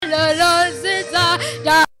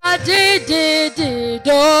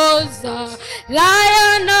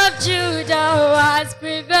Lion of Judah has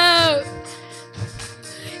prevailed.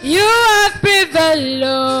 You have prevailed,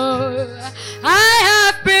 Lord. I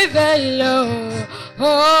have prevailed, Lord.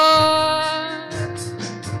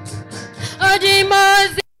 Oh, the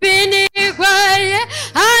most binigwe,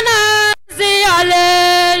 Anazi,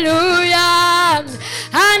 hallelujah.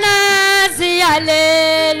 Anazi,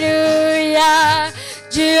 hallelujah.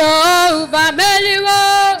 Jehovah, Meliwo,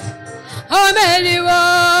 oh, Meliwo,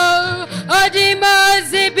 oh, the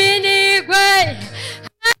most binigwe,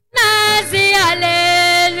 Anazi,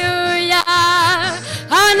 hallelujah.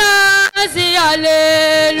 Anazi,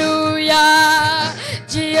 hallelujah.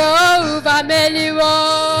 Jehovah, Meliwo.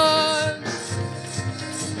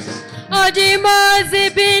 Odimozi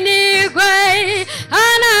binigwe,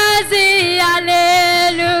 Anazi,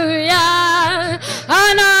 hallelujah.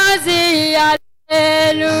 Anazi,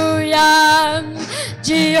 hallelujah.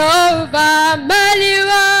 Jehovah,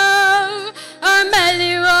 Meliwo,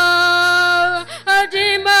 Meliwo.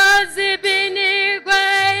 Odimozi binigwe,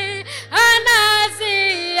 Anazi,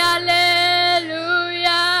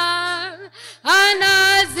 hallelujah.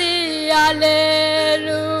 Anazi,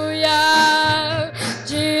 hallelujah.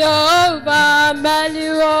 Jehovah,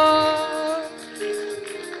 Meliwo.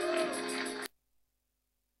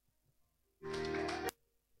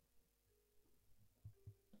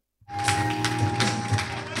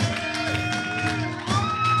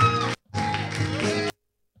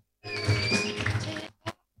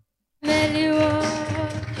 Meliwo.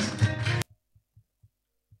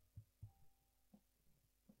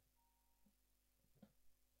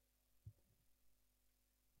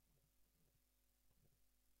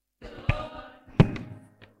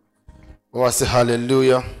 Oh, I say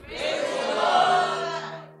hallelujah.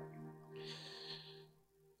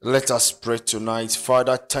 Let us pray tonight.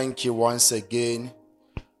 Father, thank you once again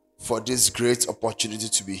for this great opportunity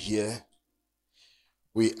to be here.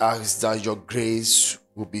 We ask that your grace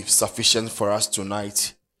will be sufficient for us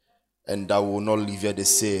tonight and that we will not leave here the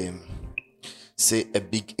same. Say a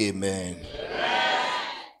big amen.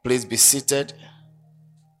 Please be seated.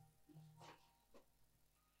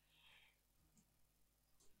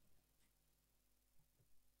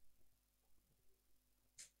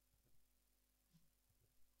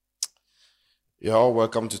 You're all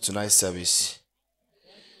welcome to tonight's service.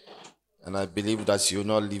 And I believe that you will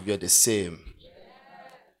not leave here the same.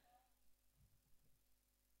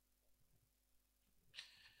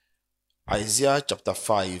 Isaiah chapter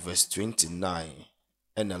 5 verse 29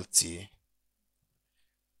 NLT.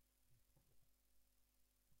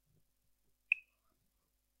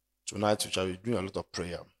 Tonight we shall be doing a lot of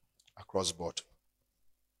prayer across board.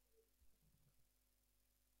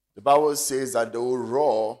 The Bible says that they will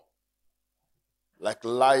roar like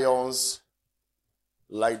lions,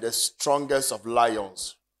 like the strongest of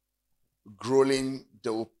lions. Growling,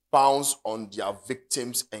 they will pounce on their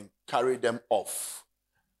victims and carry them off.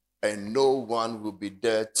 And no one will be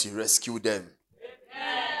there to rescue them.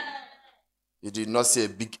 Amen. You did not say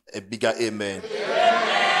a bigger amen.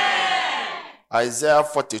 Amen. Isaiah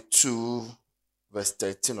 42, verse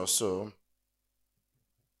 13 or so.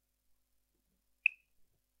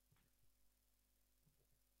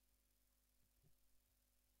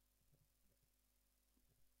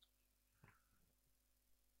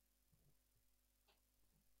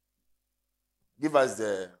 Give us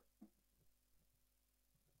the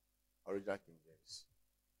original King James.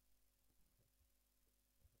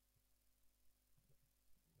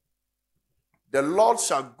 The Lord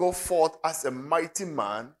shall go forth as a mighty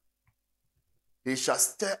man. He shall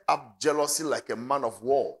stir up jealousy like a man of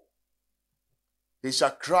war. He shall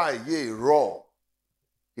cry, yea, roar.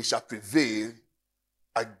 He shall prevail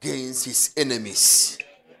against his enemies.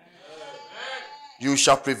 You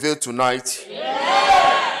shall prevail tonight.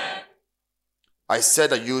 I said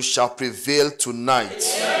that you shall prevail tonight.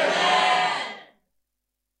 Amen.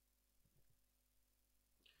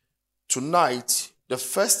 Tonight, the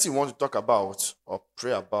first thing we want to talk about or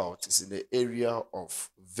pray about is in the area of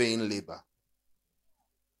vain labor.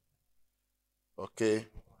 Okay?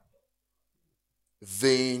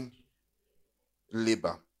 Vain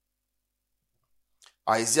labor.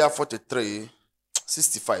 Isaiah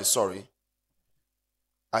 65.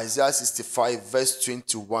 Isaiah 65, verse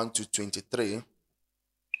 21 to 23.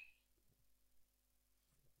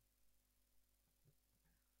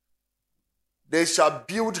 They shall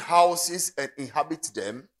build houses and inhabit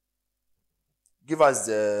them. Give us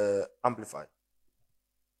the Amplified.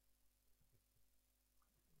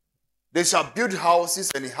 They shall build houses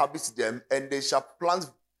and inhabit them, and they shall plant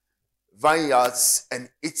vineyards and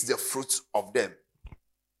eat the fruits of them.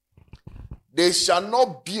 they shall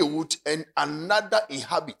not build and another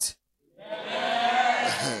inhabit.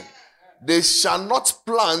 They shall not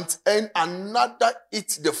plant and another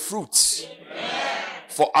eat the fruits.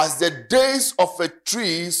 For as the days of a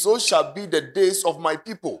tree, so shall be the days of my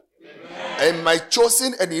people. And my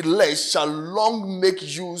chosen and elect shall long make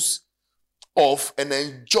use of and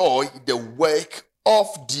enjoy the work of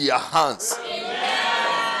their hands.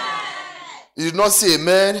 You did not say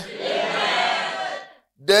amen?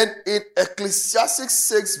 Then in Ecclesiastes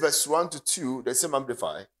 6 verse 1 to 2, the same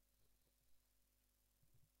amplifier.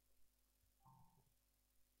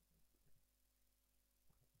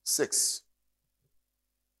 Six.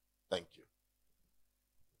 Thank you.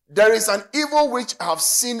 There is an evil which I have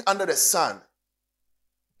seen under the sun,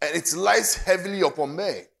 and it lies heavily upon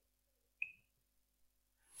men.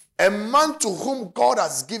 A man to whom God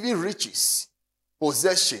has given riches,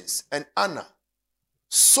 possessions, and honor,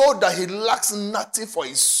 so that he lacks nothing for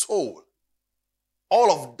his soul.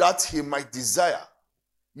 All of that he might desire.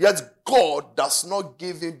 Yet God does not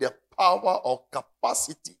give him the power or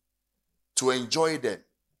capacity to enjoy them.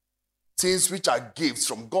 Things which are gifts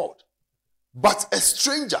from God. But a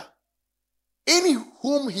stranger, in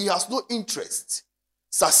whom he has no interest,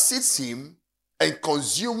 succeeds him and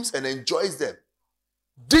consumes and enjoys them.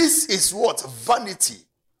 This is what? Vanity,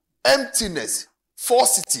 emptiness,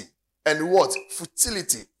 falsity, and what?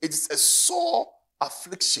 Futility. It is a sore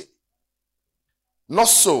affliction. Not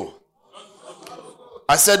so.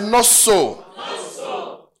 I said not so.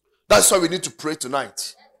 That's why we need to pray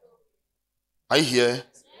tonight. Are you here?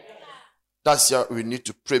 That's why we need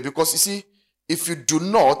to pray. Because you see, if you do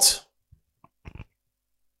not,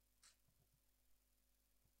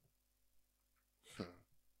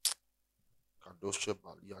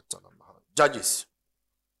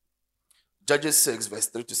 Judges 6 verse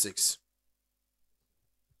 3 to 6.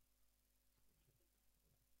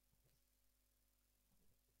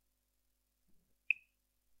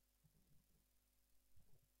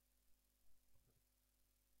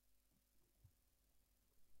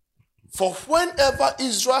 For whenever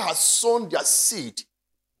Israel has sown their seed,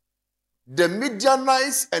 the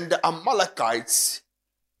Midianites and the Amalekites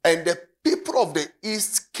and the people of the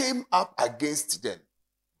east came up against them.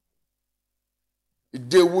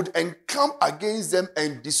 They would encamp against them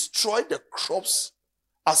and destroy the crops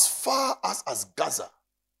as far as Gaza,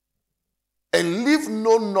 and leave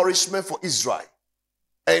no nourishment for Israel,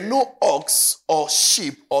 and no ox or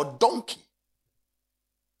sheep or donkey.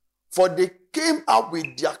 For they came up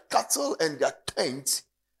with their cattle and their tents,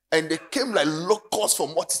 and they came like locusts for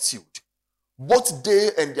multitude. Both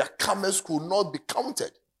they and their camels could not be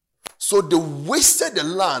counted. So they wasted the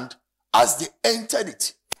land as they entered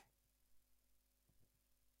it.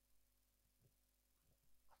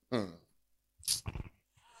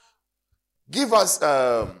 Give us,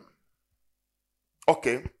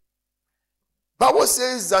 okay. Bible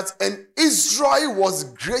says that, and Israel was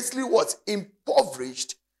greatly what?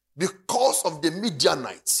 Impoverished because of the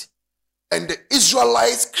Midianites. And the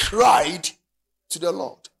Israelites cried to the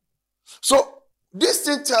Lord. So this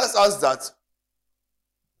thing tells us that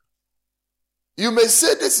you may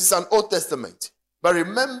say this is an Old Testament, but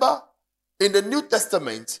remember, in the New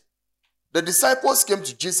Testament, the disciples came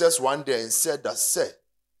to Jesus one day and said that, "Sir,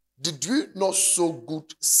 did we not sow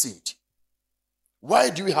good seed? Why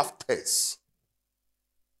do we have tares?"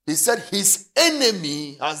 He said his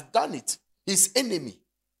enemy has done it. His enemy.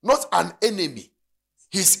 Not an enemy.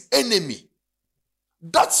 His enemy.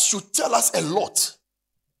 That should tell us a lot.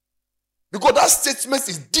 Because that statement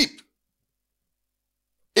is deep.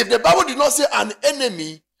 If the Bible did not say an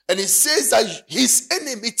enemy, and it says that his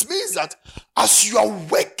enemy, it means that as you are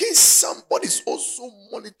working, somebody is also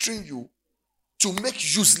monitoring you to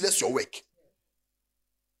make useless your work.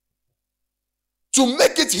 To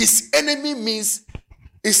make it his enemy means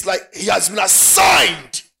it's like he has been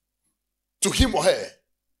assigned to him or her.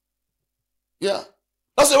 Yeah.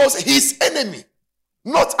 That's what I was saying. His enemy.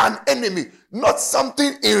 Not an enemy. Not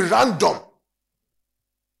something in random.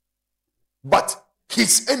 But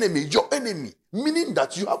his enemy, your enemy. Meaning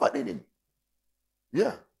that you have an enemy.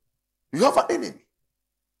 Yeah. You have an enemy.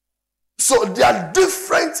 So there are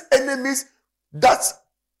different enemies that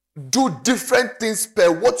do different things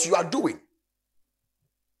per what you are doing.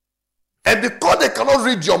 And because they cannot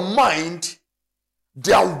read your mind,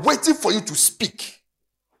 they are waiting for you to speak.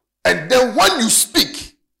 And then when you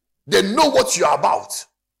speak, they know what you are about.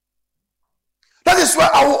 That is why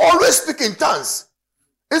I will always speak in tongues.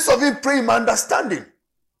 Instead of him praying my understanding.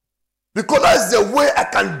 Because that's the way I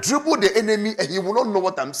can dribble the enemy and he will not know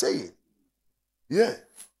what I'm saying. Yeah.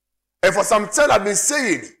 And for some time I've been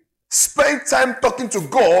saying, spend time talking to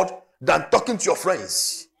God than talking to your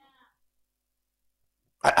friends.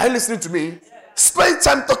 Are you listening to me? Spend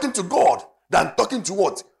time talking to God than talking to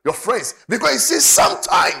what? Your friends. Because you see,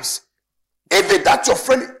 sometimes, even that your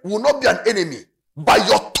friend will not be an enemy, but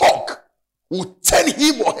your talk will turn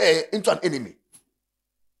him or her into an enemy.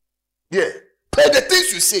 Yeah. Pay the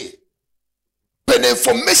things you say. Pay the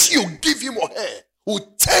information you give him or her will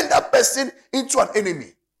turn that person into an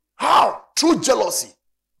enemy. How? Through jealousy,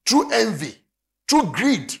 through envy, through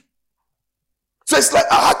greed. So it's like,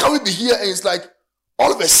 how can we be here and it's like,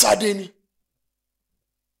 all of a sudden,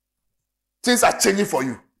 things are changing for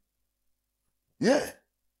you. Yeah.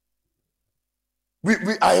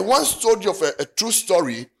 I once told you of a true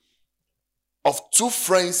story of two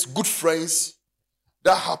friends, good friends,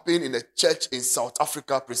 that happened in a church in South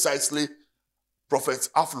Africa, precisely Prophet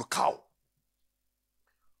Aflukau,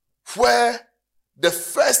 where the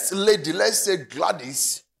first lady, let's say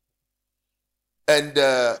Gladys, and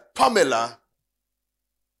Pamela,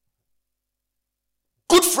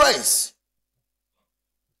 good friends.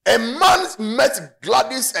 A man met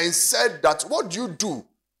Gladys and said that, what do you do?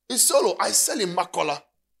 He said, oh, I sell in Makola.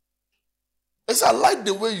 He said, I like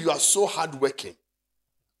the way you are so hardworking.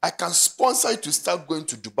 I can sponsor you to start going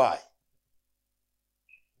to Dubai.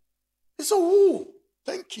 He said, oh,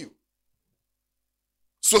 thank you.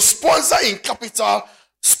 So sponsor in capital,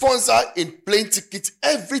 sponsor in plane ticket,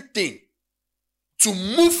 everything to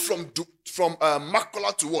move from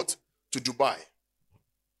Makola to what? To Dubai.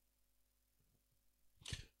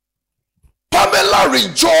 Pamela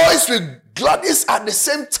rejoiced with Gladys at the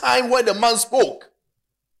same time when the man spoke.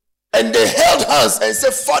 And they held hands and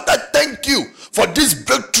said, Father, thank you for this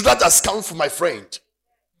breakthrough that has come for my friend.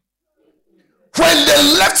 When they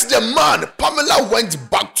left the man, Pamela went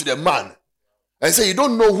back to the man and said, you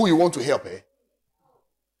don't know who you want to help, eh?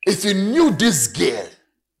 If you knew this girl,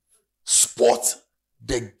 spot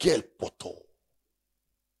the girl poto.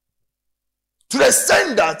 To the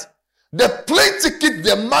extent that the plane ticket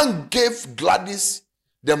the man gave Gladys,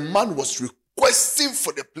 the man was requesting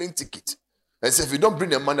for the plane ticket. And said, if you don't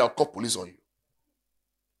bring the money, I'll call police on you.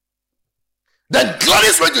 Then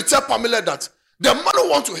Gladys went to tell Pamela that the man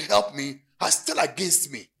who wants to help me has still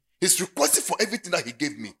against me. He's requesting for everything that he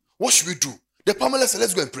gave me. What should we do? The Pamela said,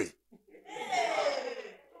 let's go and pray.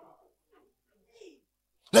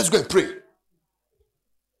 Let's go and pray.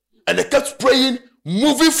 And they kept praying,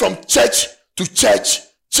 moving from church to church,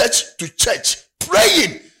 church to church,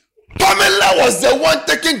 praying. Pamela was the one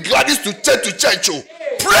taking Gladys to church, oh,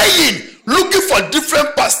 praying, looking for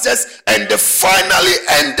different pastors, and they finally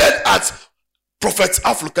ended at Prophet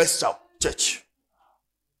Aflukau's church.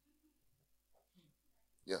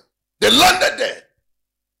 Yeah. They landed there.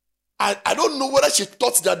 I don't know whether she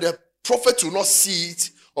thought that the prophet will not see it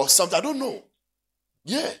or something. I don't know.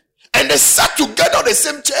 Yeah. And they sat together on the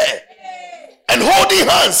same chair and holding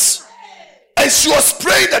hands. And she was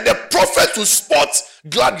praying that the prophet would spot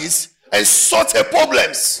Gladys and sort her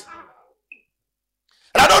problems.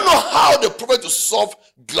 And I don't know how the prophet will solve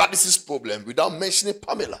Gladys' problem without mentioning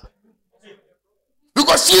Pamela.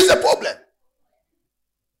 Because she is the problem.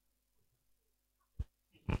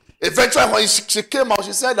 Eventually, when she came out,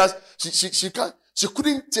 she said that she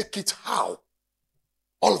couldn't take it how.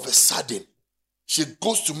 All of a sudden, she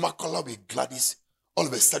goes to Makola with Gladys. All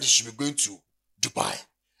of a sudden, she'll be going to Dubai.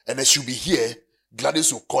 And then she'll be here.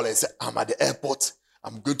 Gladys will call and say, I'm at the airport.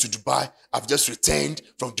 I'm going to Dubai. I've just returned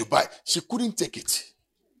from Dubai. She couldn't take it.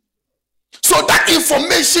 So that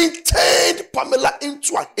information turned Pamela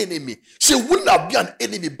into an enemy. She wouldn't have been an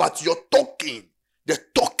enemy, but you're talking. Yeah, the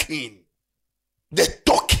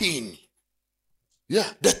talking. Yeah,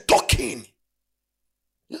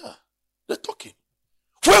 the talking.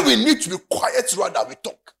 Where we need to be quiet, rather we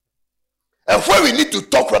talk. And where we need to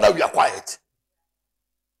talk, rather we are quiet.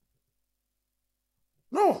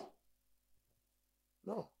 No.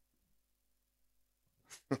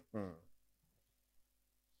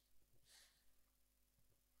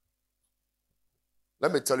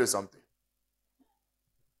 Let me tell you something.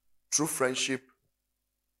 True friendship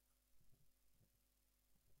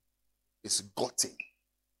is gotten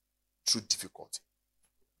through difficulty.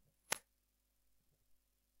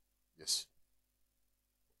 Yes.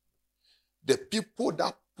 The people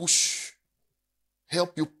that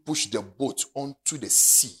help you push the boat onto the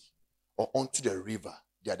sea or onto the river,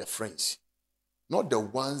 they are the friends. Not the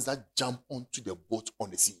ones that jump onto the boat on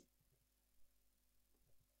the sea.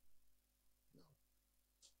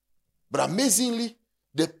 But amazingly,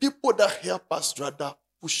 the people that help us rather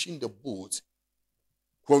pushing the boat,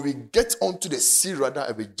 when we get onto the sea rather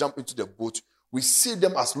and we jump into the boat, we see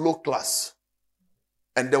them as low class.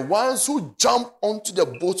 And the ones who jump onto the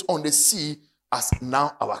boat on the sea as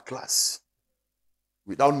now our class.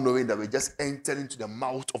 without knowing that we just entered into the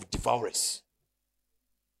mouth of devourers.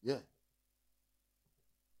 Yeah.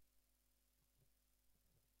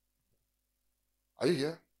 Are you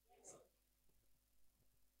here?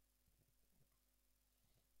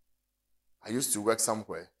 I used to work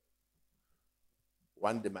somewhere.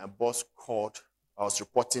 One day my boss called. I was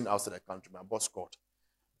reporting outside the country. My boss called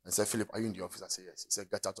and said, Philip, are you in the office? I said, yes. He said,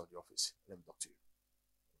 get out of the office. Let me talk to you.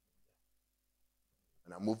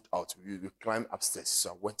 And I moved out. We climbed upstairs. So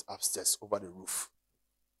I went upstairs over the roof.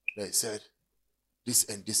 Then he said, this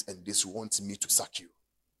and this and this wants me to sack you.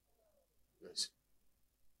 Yes.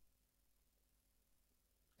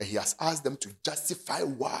 And he has asked them to justify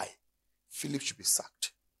why Philip should be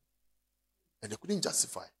sacked. And they couldn't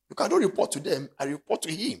justify. Because I don't report to them, I report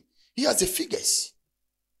to him. He has the figures.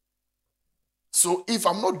 So if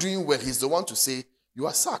I'm not doing well, he's the one to say, you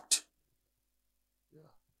are sacked. Yeah.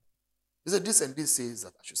 He said, this and this says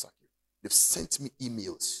that I should sack you. They've sent me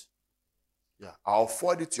emails. Yeah, I'll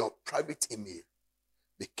forward it to your private email.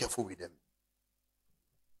 Be careful with them.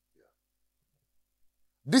 Yeah.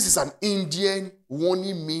 This is an Indian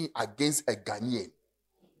warning me against a Ghanaian.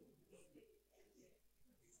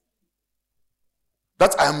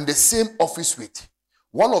 That I am the same office with.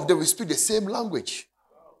 One of them will speak the same language.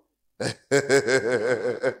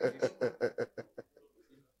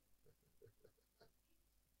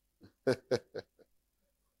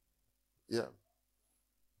 Yeah.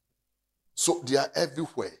 So they are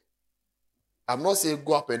everywhere. I'm not saying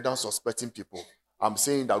go up and down suspecting people. I'm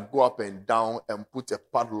saying that go up and down and put a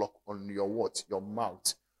padlock on your what? Your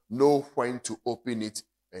mouth. Know when to open it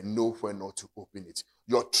and know when not to open it.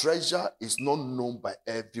 Your treasure is not known by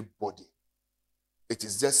everybody. It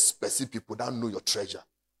is just specific people that know your treasure.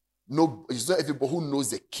 No, it's not everybody who knows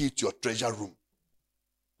the key to your treasure room.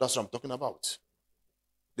 That's what I'm talking about.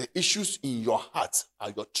 The issues in your heart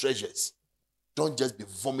are your treasures. Don't just be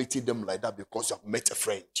vomiting them like that because you have met a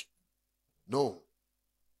friend. No.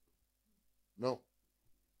 No.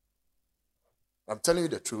 I'm telling you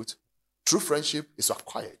the truth. True friendship is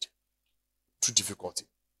acquired through difficulty.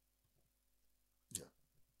 Yeah.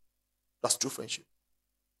 That's true friendship.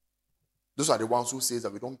 Those are the ones who say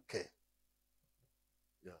that we don't care.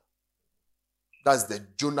 Yeah. That's the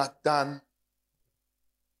Jonathan,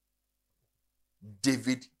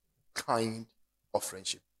 David kind of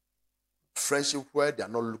friendship. Friendship where they are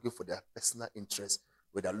not looking for their personal interest,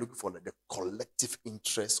 where they are looking for the collective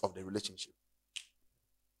interest of the relationship.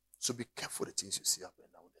 So be careful the things you see up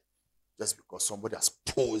and down there. Just because somebody has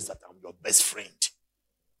posed that I'm your best friend.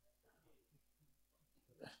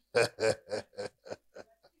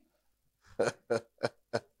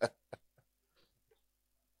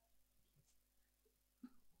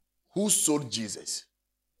 Who sold Jesus?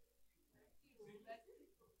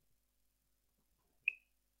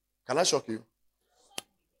 Can I shock you?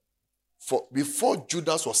 Before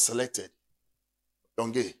Judas was selected,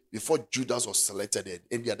 before Judas was selected and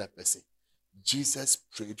any other person, Jesus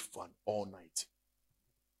prayed for an all night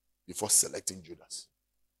before selecting Judas.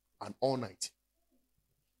 An all night.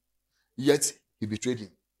 Yet he betrayed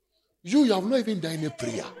him. You have not even done any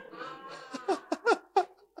prayer.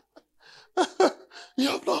 You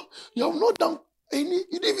have not done any.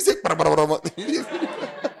 You didn't even say.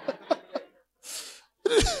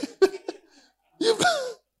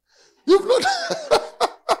 You've not.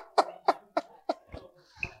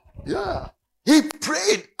 Yeah. He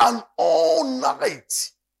prayed an all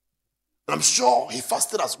night. And I'm sure he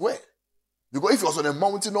fasted as well. Because if he was on a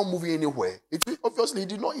mountain not moving anywhere, obviously he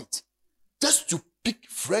did not eat. Just to pick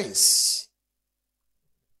friends.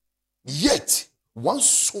 Yet, one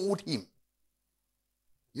sold him.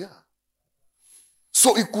 Yeah.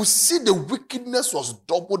 So he could see the wickedness was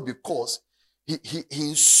doubled because he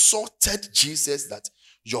insulted Jesus that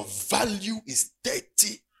your value is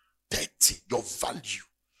 30. Your value.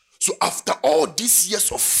 So after all these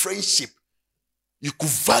years of friendship, you could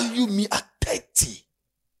value me at 30.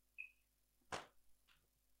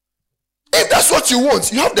 If that's what you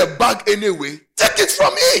want, you have the bag anyway, take it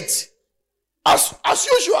from it. As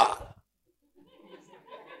usual.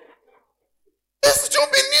 It's to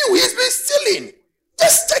be new. He's been stealing.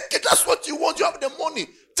 Just take it. That's what you want. You have the money.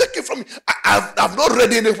 Take it from me. I've not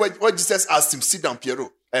read anywhere where Jesus asked him, sit down,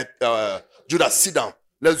 Piero. Judas, sit down.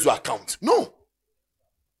 Let's do account. No.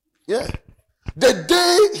 Yeah. The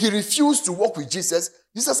day he refused to walk with Jesus,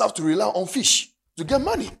 Jesus had to rely on fish to get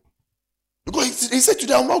money. Because he said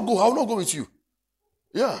today, I will not go with you.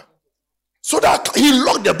 Yeah. So that he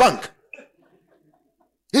locked the bank.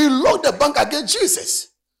 He locked the bank against Jesus.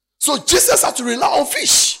 So Jesus had to rely on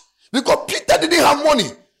fish. Because Peter didn't have money.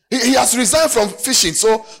 He has resigned from fishing,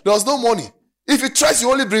 so there was no money. If he tries, he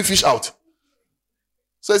only bring fish out.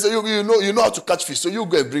 So he said, you know how to catch fish. So you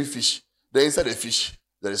go and bring fish. Then inside the fish,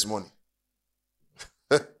 there is money.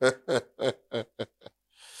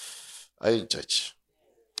 I in church.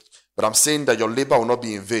 But I'm saying that your labor will not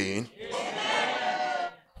be in vain.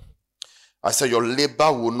 I said your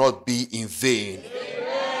labor will not be in vain.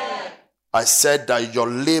 I said that your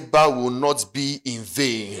labor will not be in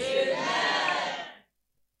vain.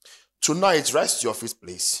 Tonight, rise to your feet,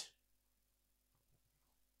 please.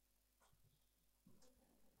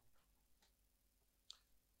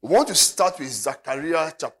 We want to start with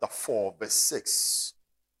Zechariah chapter 4, verse 6.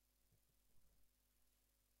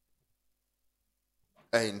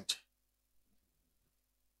 And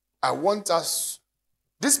I want us,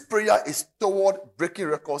 this prayer is toward breaking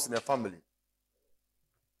records in the family.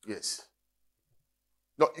 Yes.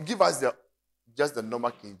 No, give us just the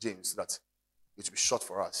normal King James so that it will be short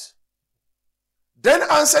for us. Then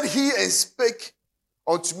answered he and spake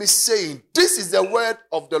unto me, saying, This is the word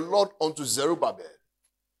of the Lord unto Zerubbabel,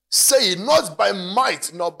 saying, Not by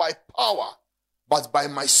might nor by power, but by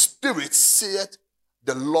my spirit, saith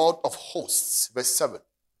the Lord of hosts. Verse 7.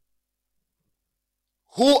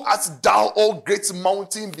 Who art thou, O great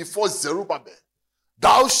mountain, before Zerubbabel?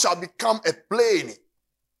 Thou shalt become a plain,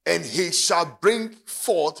 and he shall bring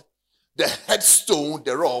forth the headstone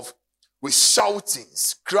thereof with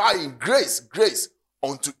shoutings, crying, Grace, grace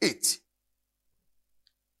unto it.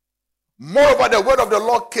 Moreover, the word of the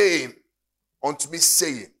Lord came unto me,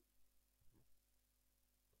 saying,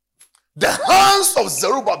 The hands of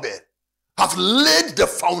Zerubbabel have laid the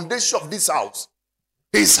foundation of this house.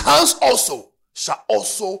 His hands also shall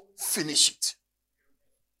also finish it.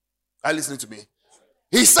 Are you listening to me?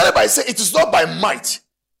 He started by saying, it is not by might.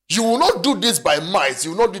 You will not do this by might.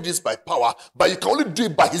 You will not do this by power. But you can only do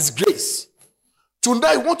it by his grace.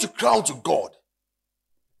 Tonight, I want to cry out to God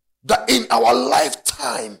that in our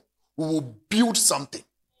lifetime, we will build something.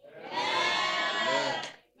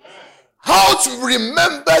 How to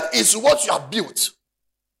remember is what you have built.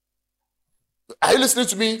 Are you listening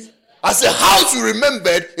to me? I said, how to remember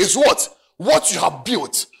is what? What you have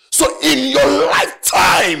built. So in your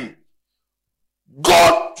lifetime,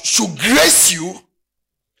 God should grace you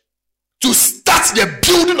to start the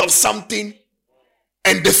building of something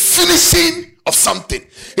and the finishing of something.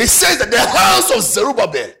 He says that the hands of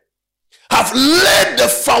Zerubbabel have laid the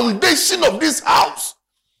foundation of this house,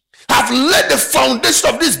 have laid the foundation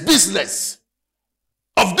of this business,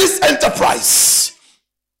 of this enterprise.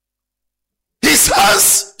 His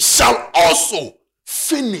hands shall also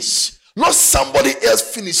finish. Not somebody else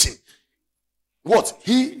finishing. What?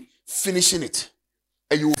 He finishing it.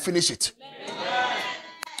 And you will finish it. Amen.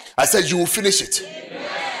 I said you will finish it.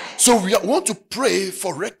 Amen. So we want to pray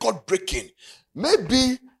for record breaking.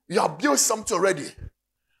 Maybe you have built something already.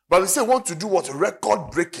 But we say want to do what?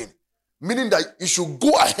 Record breaking. Meaning that you should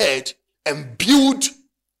go ahead and build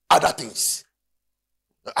other things.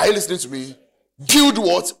 Are you listening to me? Build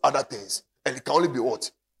what? Other things. And it can only be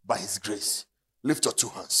what? By his grace. Lift your two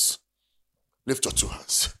hands. Lift your two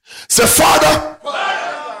hands. Say, Father,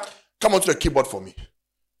 come onto the keyboard for me.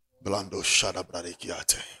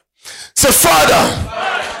 Say, Father,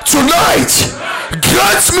 tonight,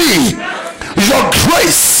 grant me your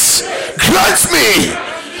grace. Grant me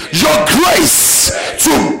your grace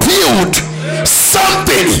to build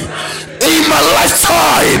something in my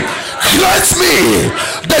lifetime. Grant me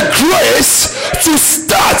the grace to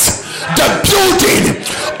start the building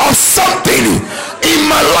of something in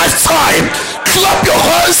my lifetime. Clap your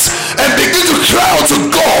hands and begin to cry out to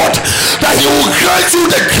God that he will grant you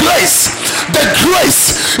the grace. The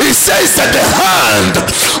grace. He says that the hand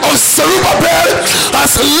of Zerubbabel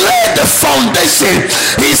has laid the foundation.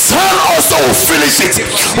 His hand also will finish it.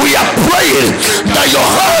 We are praying that your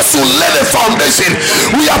hands will lay the foundation.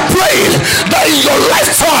 We are praying that in your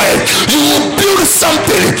lifetime you will build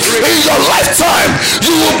something. In your lifetime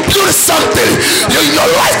you will build something. In your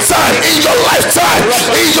lifetime, in your lifetime,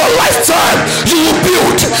 in your lifetime you will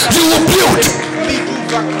build. You will build.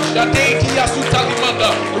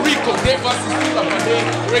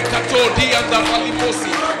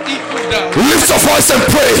 Lift your voice and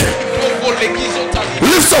pray.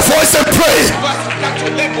 Lift your voice and pray.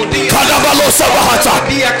 Kadabalo sabahata.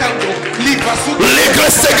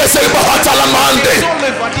 Legresegese bahata lamande.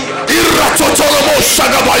 Irratotolomo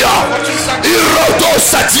shagabaya. Irrodo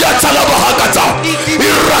satiata labahagata.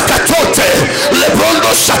 Irrakatote.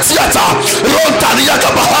 Lebrondo shatiata.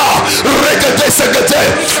 Rontaniaka baha. Regede segede.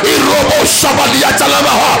 Irrobo shabaliata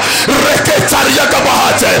lamaha. Reketa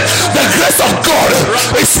The grace of God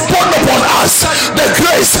is poured upon us. The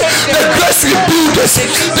grace will build us.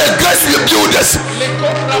 The grace will build us.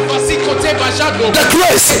 The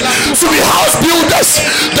grace to be house builders.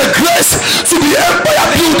 The grace to be empire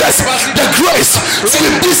builders. The grace to be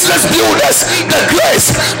business builders. The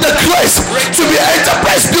grace to be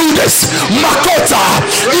enterprise builders. Makota,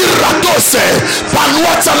 Iratose,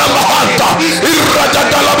 Panuata la Mahanta,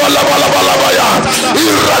 Irakada Balabalabaya,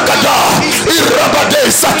 Irakada,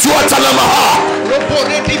 Irabade, Satuata la Maha.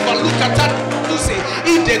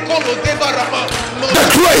 The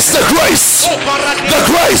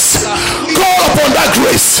grace. Call upon that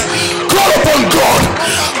grace. Call upon God.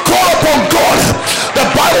 The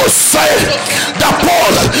Bible said that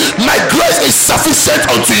Paul, my grace is sufficient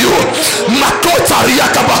unto you. Makota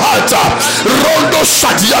riakabahata, rondo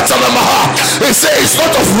shadiata namaha. It says it's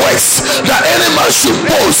not of works that any man should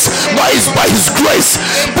boast, but it's by his grace.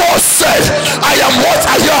 Paul said, I am what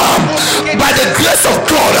I am by the grace of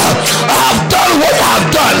God. I have done what I have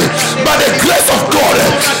done by the grace of God.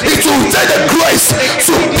 It will take the grace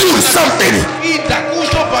to build something.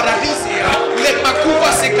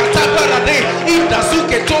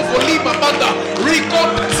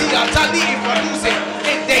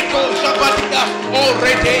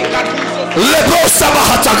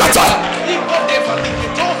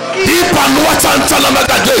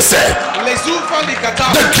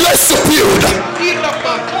 The grace to build.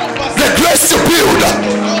 The grace to build.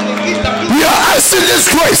 We are asking this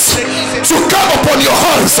grace to come upon your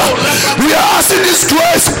hands. We are asking this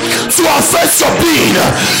grace to affect your being.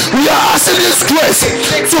 We are asking this grace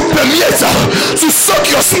to permeate, to soak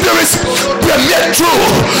your spirit, permeate through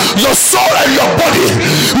your soul and your body.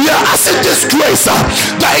 We are asking this grace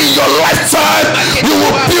that in your lifetime you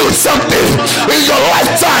will build something. In your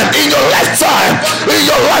lifetime,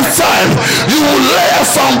 you will lay a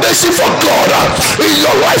foundation for God. In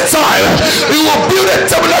your lifetime, you will build a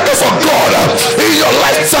tabernacle for God. In your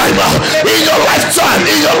lifetime,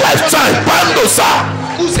 Pandosa.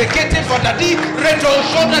 Kusekete fadadi reto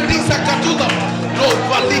shona disa katuda no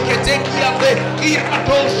valikete kiabe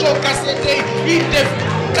irato shoka sete ide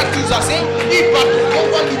katuza se ipatu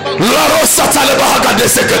la rosa talebahaga de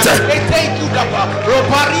sekete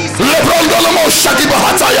lebrondolomo shagiba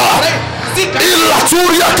hataya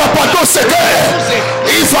Ilaturia kapadoseke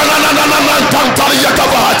ifananananantantali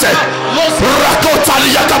yakabahate rakotali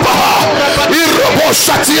yakabaha irobo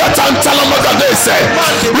shatia tantala magadese.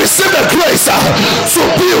 Receive the grace to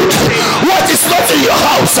build what is not in your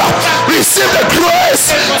house. Receive the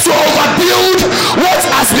grace to overbuild what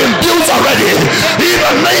has been built already in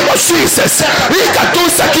the name of Jesus.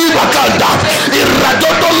 Ikatusa kibakanda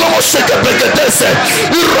iradodolomo shekebegedese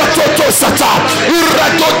irototo sata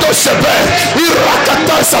iradodo shebe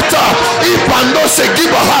Irakata sata ipandose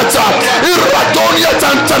gibahata iradonia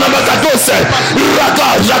tantana magadose raga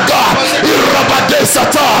irabade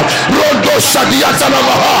sata rondo shadiata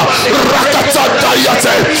namaha rakata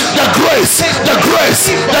dayate. The grace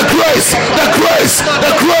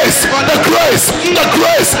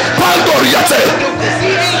pandoriate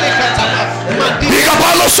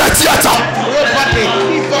ikapalo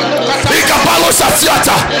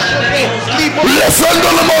shatiata lefendo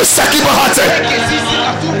lomo sakibahate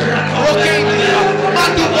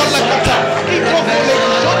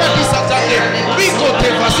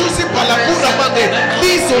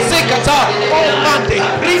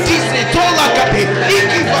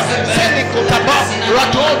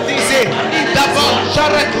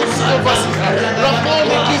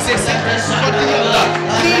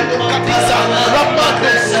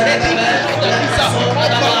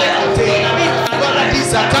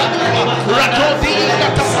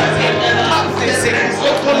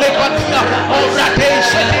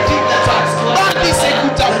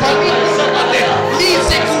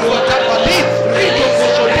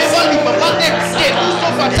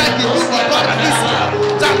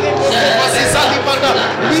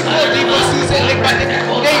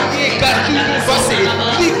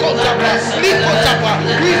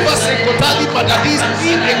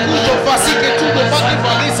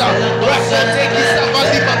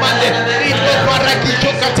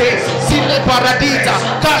paradita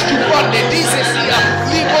kashu pande dice sia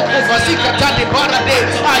limo kovazika tade parade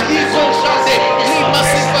aliko shande lima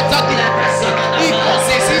sifatati iko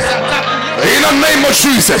sesisa tatu. In the name of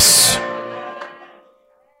Jesus.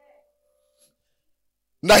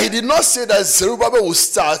 Now he did not say that Zerubbabel will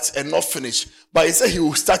start and not finish, but he said he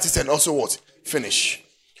will start it and also what? Finish.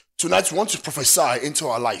 Tonight we want to prophesy into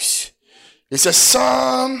our lives. He says,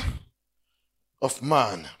 Son of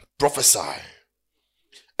man, prophesy.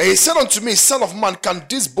 And he said unto me, Son of man, can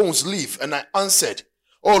these bones live? And I answered,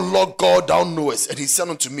 Oh Lord God, thou knowest. And he said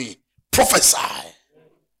unto me, prophesy.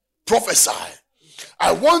 Prophesy.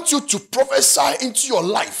 I want you to prophesy into your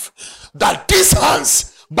life that these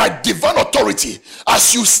hands, by divine authority,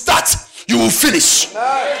 as you start, you will finish.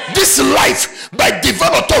 This life, by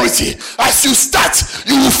divine authority, as you start,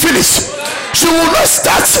 you will finish. You will not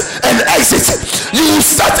start and exit. You will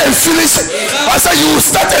start and finish. I said you will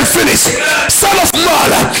start and finish. Son of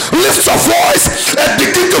man, lift your voice and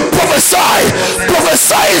begin to prophesy.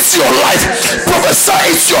 Prophesy into your life. Prophesy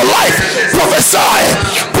into your life. Prophesy.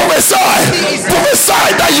 Prophesy. Prophesy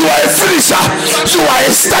that you are a finisher. You are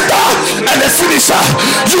a starter and a finisher.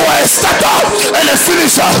 You are a starter and a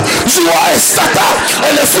finisher. You are a starter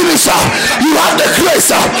and a finisher. You have the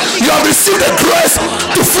grace. You have received the grace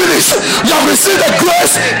to finish. You have received the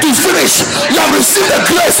grace to finish. You have received the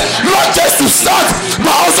grace not just to start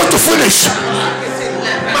but also to finish.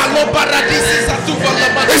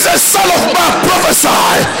 He says, son of man,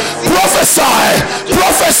 prophesy, prophesy,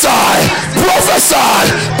 prophesy, prophesy,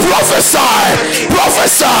 prophesy,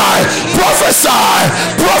 prophesy, prophesy,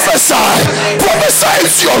 prophesy, prophesy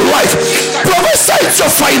into your life, prophesy into your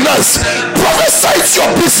finance, prophesy into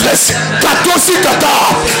your business. Katosi kata,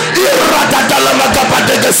 iradadalama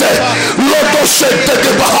kabadegese, lodo shente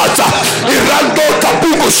de bahata, irando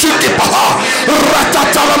kabugo shiki paha,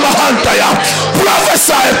 ratatala mahantaya.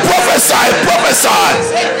 Prophesy, prophesy, prophesy.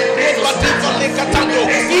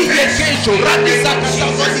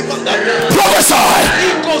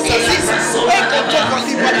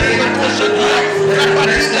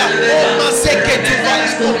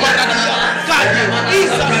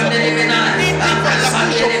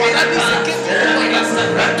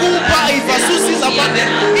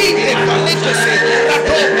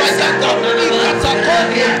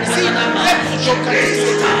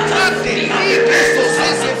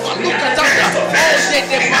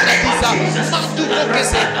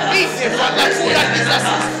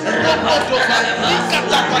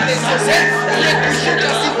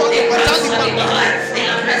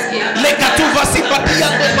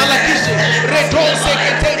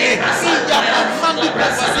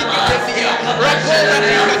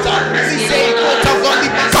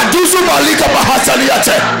 Kaduzu malika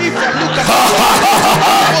bahataliate.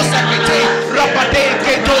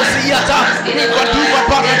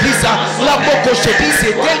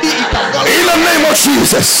 In the name of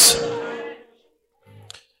Jesus.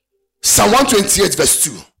 Psalm 128 verse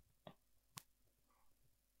 2.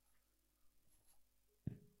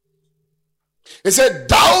 He said,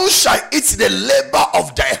 thou shalt eat the labor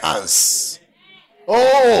of thy hands.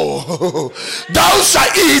 Oh, thou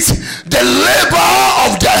shalt eat the labor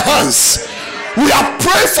of thy hands. We are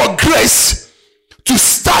praying for grace to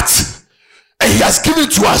start, and he has given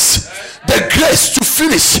it to us. The grace to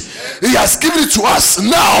finish, he has given it to us.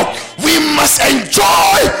 Now we must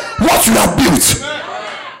enjoy what we have built.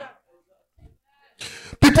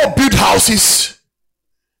 People build houses,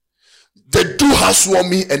 they do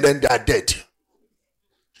housewarming, and then they are dead.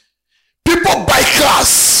 People buy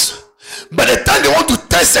cars, by the time they want to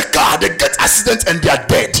test a car, they get accident and they are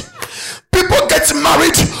dead. People get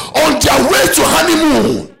married, on their way to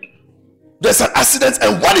honeymoon, there's an accident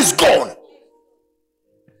and one is gone.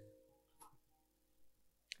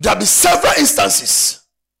 There have been several instances.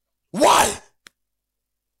 Why?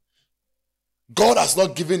 God has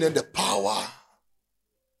not given them the power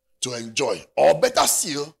to enjoy. Or better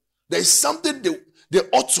still, there is something they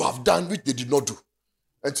ought to have done which they did not do.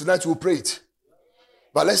 And tonight we'll pray it.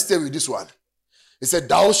 But let's stay with this one. He said,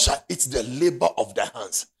 thou shalt eat the labor of thy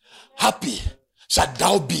hands. Happy shalt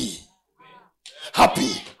thou be.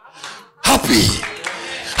 Happy, happy,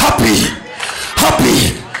 happy, happy,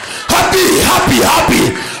 happy, happy, happy,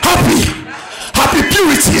 happy, happy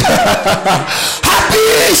purity.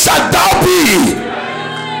 Happy shalt thou be,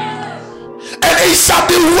 and it shall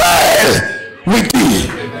be well with thee.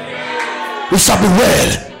 It shall be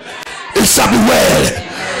well. It shall be well.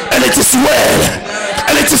 And it is well.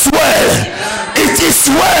 And it is well. It is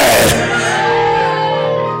well.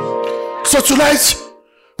 So tonight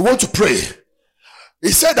we want to pray.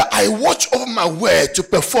 He said that I watch over my word to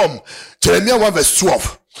perform. Jeremiah 1 verse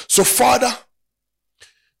 12. So Father,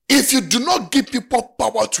 if you do not give people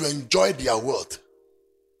power to enjoy their wealth,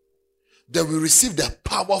 they will receive the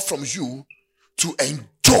power from you to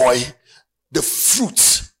enjoy the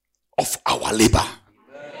fruits of our labor.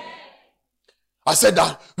 I said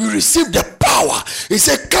that we receive the power. He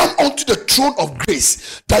said, come unto the throne of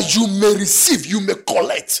grace that you may receive, you may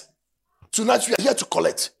collect. Tonight we are here to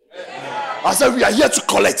collect. I said we are here to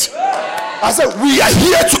collect. I said we are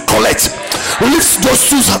here to collect. Lift those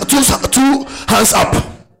two hands up.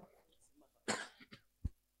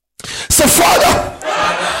 Say, Father,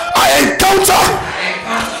 encounter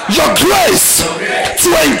your grace to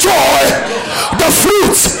enjoy the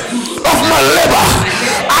fruits of my labor.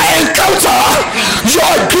 I encounter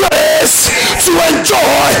your grace to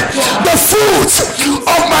enjoy the fruit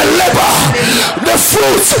of my labor, the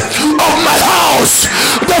fruit of my house,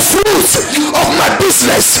 the fruit of my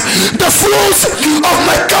business, the fruit of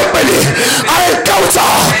my company. I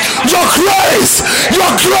encounter your grace,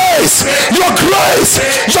 your grace, your grace,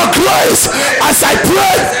 your grace. As I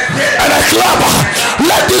pray and I clap,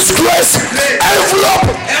 let this grace envelope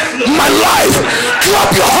my life.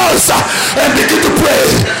 Clap your hands and begin to pray.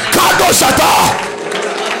 Kado Shata.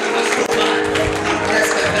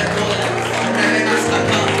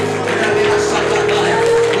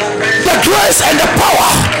 The grace and the power,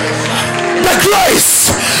 the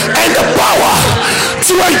grace and the power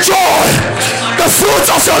to enjoy the fruit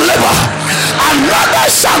of your labor. Another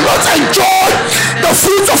shall not enjoy the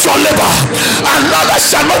fruit of your labor. Another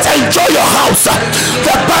shall not enjoy your house.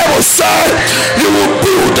 The Bible said you will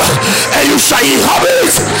build and you shall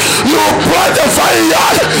inhabit. You will plant a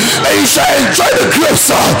vineyard and you shall enjoy the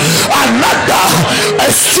grapes. Another, a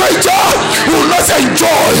stranger, will not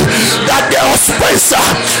enjoy that their expense.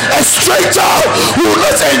 A stranger will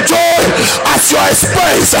not enjoy at your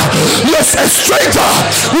expense. Yes, a stranger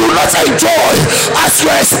will not enjoy at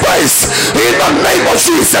your expense. In the name of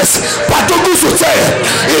Jesus, Patogu Sute,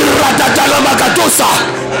 Iradadala Magadosa.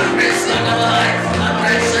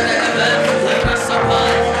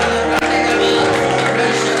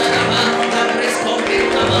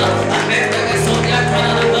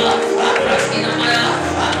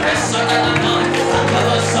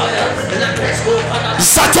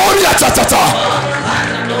 Zatoria Tatata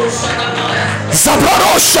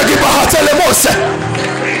Zabrano Shagibahate Lemose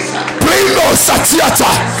Brindo Satiata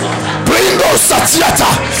Brindo Satiata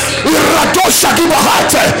Irado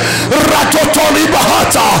Shagibahate Ratotoli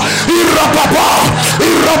Bahata Irababa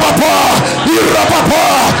Irababa Irababa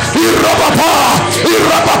Irababa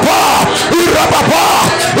Irababa Irababa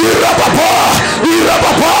Irababa Irababa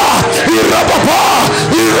Irababa Irababa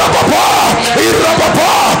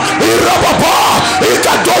Irababa Irababa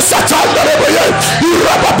Ikadosa Tandarebeye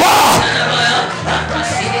Irababa.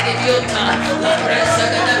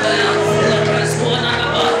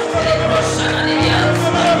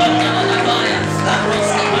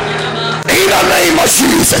 In the name of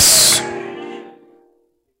Jesus.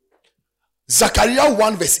 Zechariah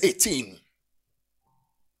 1 verse 18.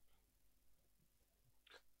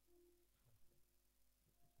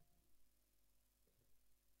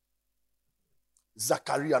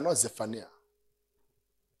 Zechariah, not Zephaniah.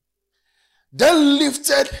 Then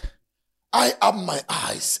lifted I up my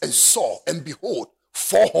eyes and saw, and behold,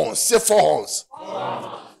 4 horns. Say 4 horns.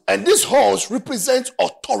 And these horns represent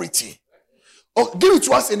authority. Oh, give it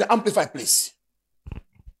to us in the amplified place.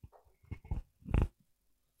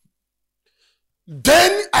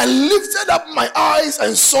 Then I lifted up my eyes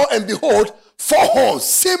and saw, and behold, 4 horns,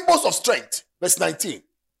 symbols of strength. Verse 19.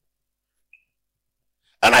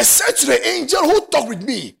 And I said to the angel who talked with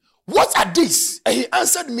me, what are these? And he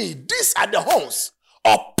answered me, these are the horns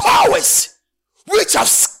or powers which have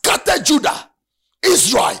scattered Judah,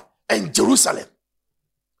 Israel, and Jerusalem.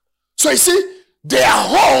 So you see, there are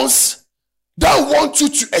horns that want you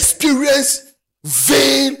to experience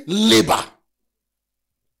vain labor.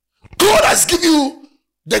 God has given you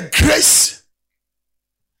the grace,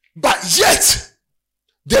 but yet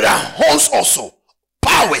there are horns also,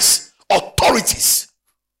 powers, authorities,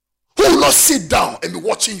 who will not sit down and be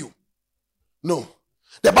watching you. No.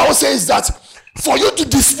 The Bible says that for you to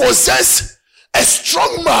dispossess a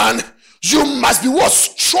strong man, you must be what?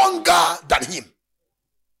 Stronger than him.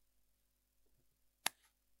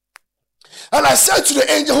 And I said to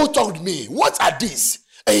the angel who talked with me, what are these?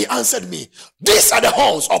 And he answered me, these are the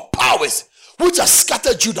horns or powers which have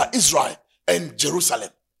scattered Judah, Israel, and Jerusalem.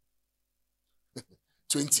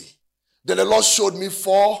 20. Then the Lord showed me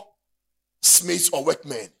 4 smiths or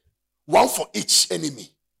workmen, one for each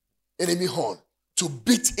enemy horn, to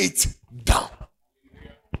beat it down.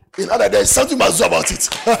 In other words, something must do about it.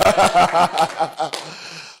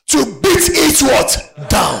 To beat it what?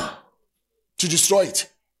 Down. To destroy it.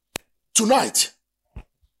 Tonight,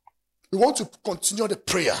 we want to continue the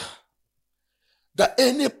prayer that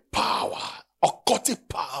any power, occultic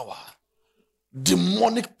power,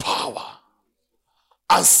 demonic power,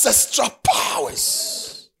 ancestral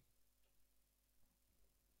powers.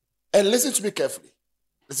 And listen to me carefully.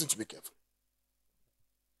 Listen to me carefully.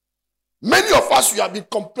 Many of us, we have been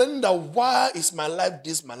complaining that why is my life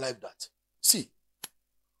this, my life that. See,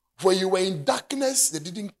 when you were in darkness, they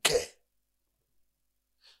didn't care.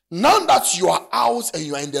 Now that you are out and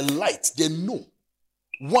you are in the light, they know.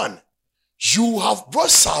 1, You have brought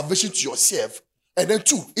salvation to yourself. And then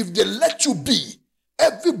two, if they let you be,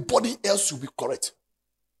 everybody else will be correct.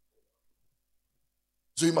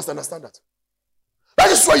 So you must understand that.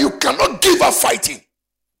 That is why you cannot give up fighting.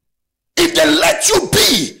 If they let you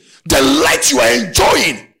be the light you are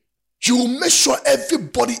enjoying, you will make sure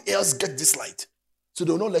everybody else gets this light. So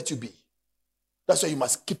they will not let you be. That's why you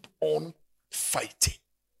must keep on fighting.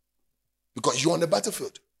 Because you're on the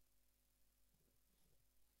battlefield.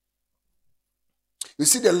 You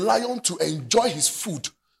see, the lion, to enjoy his food,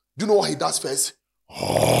 do you know what he does first?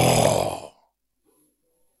 Oh.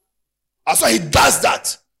 As he does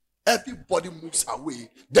that, everybody moves away.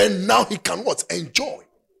 Then now he can what? Enjoy.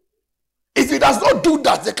 If he does not do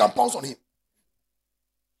that, they can pounce on him.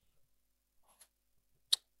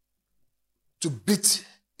 To beat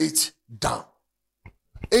it down.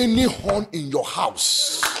 Any horn in your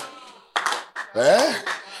house,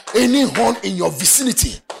 any horn in your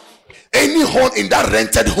vicinity, any horn in that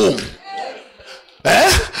rented home,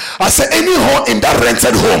 I say any horn in that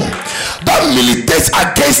rented home that militates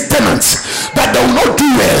against tenants that they will not do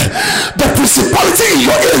well, the principality in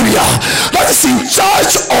your area that is in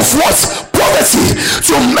charge of what? Poverty,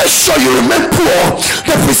 to make sure you remain poor,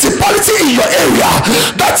 the principality in your area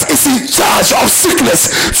that is in charge of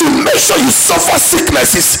sickness, to make sure you suffer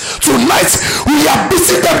sicknesses, tonight we are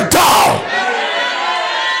beating them down.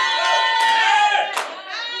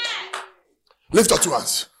 Lift your two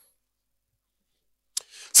hands.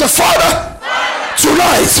 Say, Father,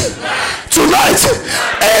 tonight,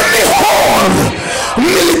 any horn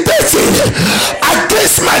militating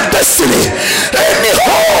against my destiny, any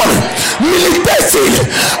horn militating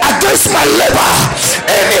against my labor,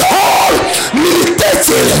 any horn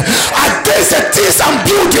militating against the things I'm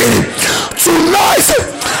building, tonight,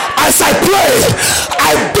 as I pray,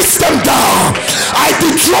 I beat them down, I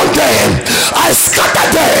dethrone them, I scatter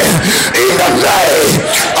them in the name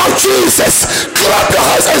of Jesus. Clap your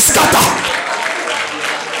hands and scatter.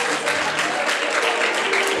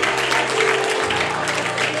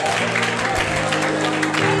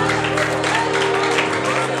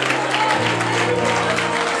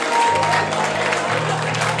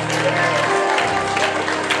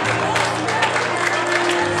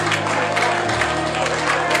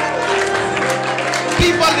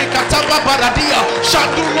 Baradia,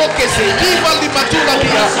 Shandulo Kese, Viva Limatura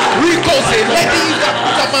Dia, Ricose, Lady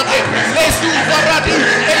Kutamande, Lesu Varadi,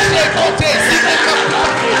 Eshe Kote, Sineka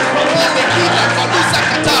Putake, Rone Kina, Falusa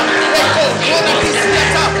Kata, Eko, Jona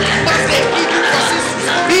Kisiata, Mase, Idu Fasisu,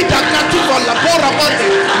 Ida Katuva, Labora Mande,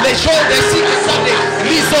 Lejo de Sikisade,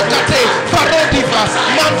 Lizo Kate, Parodiva,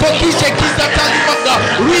 Manto Kishe Kizata Limanga,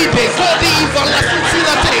 Ride, Kodi Iva La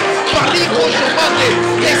Sinsilate, Paliko Jomande,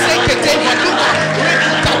 Lesekete Maduma,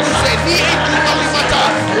 Rekuta Ni Ekuma Limata,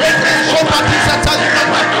 Reke Shopatisa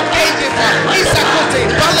Talimama, Ejefa, Isakote,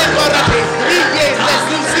 Balemarate, Iye,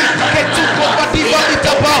 Lesusi, Ketuko Badiva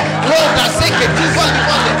Litaba, Roda Seke, Tuva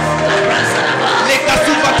Limane,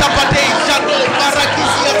 Lekasuva Tapate, Jano,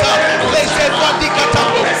 Marakisiata, Lese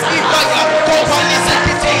Vandikatapo, Ibaya, Kopa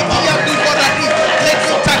Lisekite, Iyandu Varadi,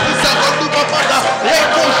 Lekutakusa Vandumamana,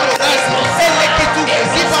 Reko Shorasi, Eleketu,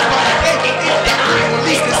 Ziva Parate, Idaku,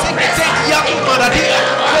 Lise Sekete, Iyandu Maradia,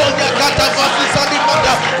 Kata Vasusa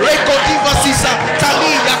Limanda, Reko Diva Sisa,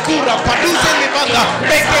 Tali Yakura, Paduze Limanda,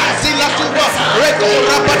 Beke Zila Tuba, Reko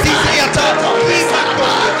Rapatiziata, Iva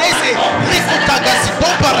Koshese, Reko Tagasi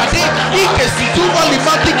Bombarade, Ike Situba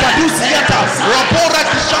Limati Kadusiata, Rapora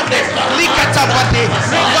Kishande, Likata Bade,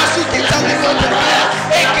 Rivasu Kitalimanda,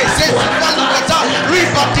 Eke Zesu Malukata,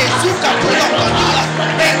 Rivate Suka Pula Padilla,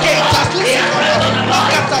 Eke Tatusi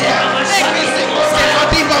Makata, Eke Zeku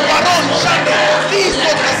Madiva Baron Shande,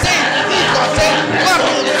 Liso Kase,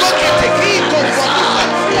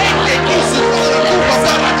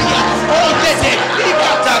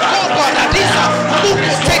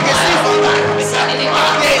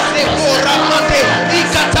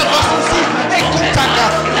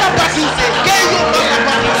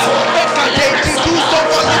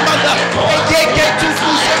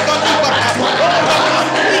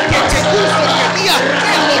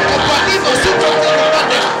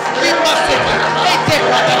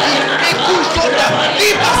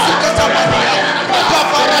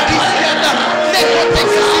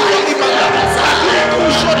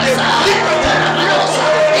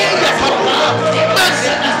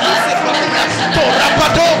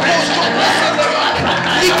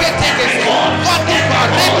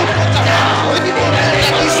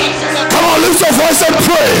 Lift your voice and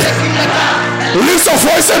pray. Lift your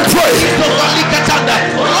voice and pray.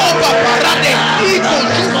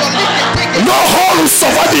 No hole will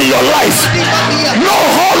survive in your life. No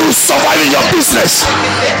hole will survive in your business. business.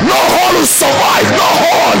 No horn will survive. No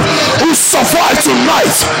horn will survive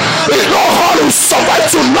tonight. No horn will survive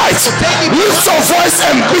tonight. Lift your voice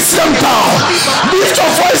and beat them down. Lift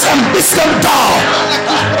your voice and beat them down.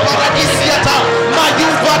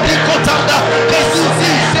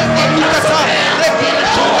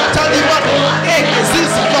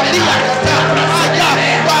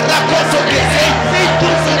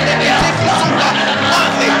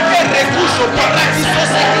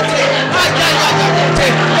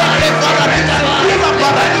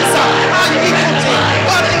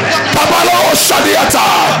 Babalo Shadiata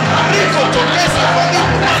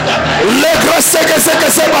Legre Seke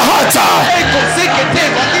Bahata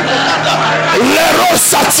Lero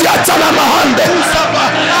Satiata na Mahande.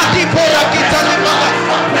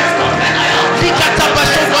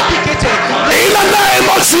 In the name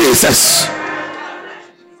of Jesus.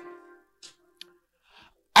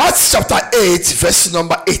 Acts chapter 8, verse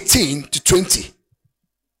number 18 to 20.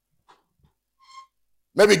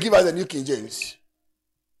 Maybe give us the New King James.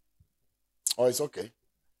 Oh, it's okay.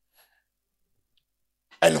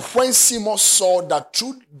 And when Simon saw that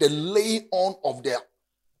through the laying on of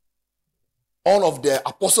the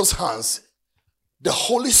apostles' hands, the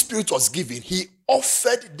Holy Spirit was given, he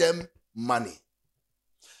offered them money.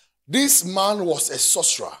 This man was a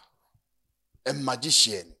sorcerer, a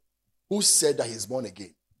magician, who said that he's born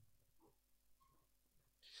again.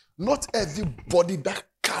 Not everybody that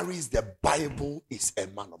carries the Bible is a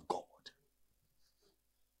man of God.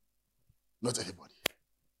 Not everybody.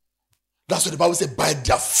 That's what the Bible says, by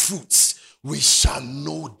their fruits we shall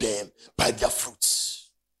know them. By their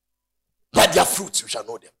fruits. By their fruits we shall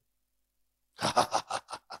know them.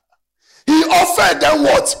 He offered them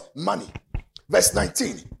what? Money. Verse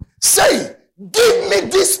 19. Saying, give me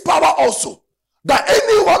this power also, that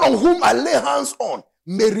anyone on whom I lay hands on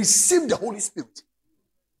may receive the Holy Spirit.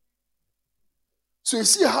 So you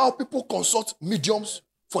see how people consult mediums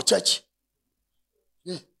for church?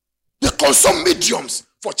 Yeah. They consult mediums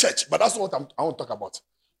for church. But that's not what I want to talk about.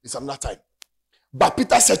 It's another time. But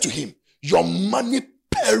Peter said to him, your money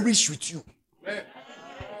perish with you.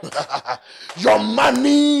 Your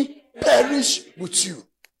money perish with you.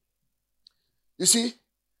 You see,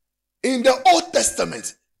 in the Old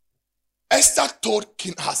Testament, Esther told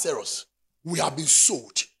King Ahasuerus, we have been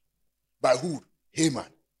sold. By who? Haman.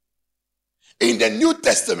 In the New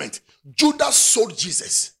Testament, Judas sold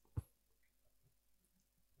Jesus.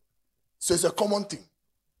 So it's a common thing.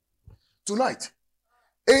 Tonight,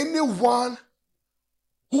 anyone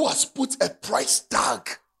who has put a price tag,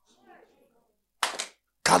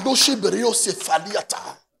 Kadoshi Berio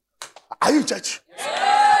Sefaliata. Are you in church?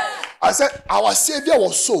 Yes. I said, our Savior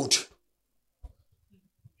was sold.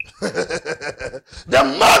 The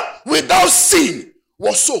man without sin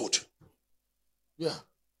was sold. Yeah.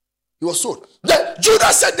 He was sold. Then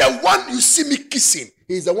Judas said, the one you see me kissing,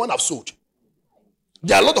 he is the one I've sold.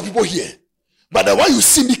 There are a lot of people here. But the one you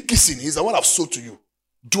see me kissing, he is the one I've sold to you.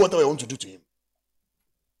 Do whatever you want to do to him.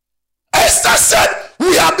 Esther said,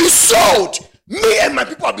 we have been sold. Me and my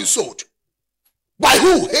people have been sold. By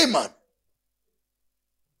who? Haman.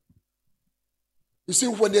 You see,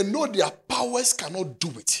 when they know their powers cannot do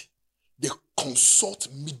it, they consult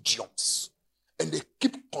mediums. And they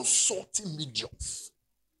keep consulting mediums.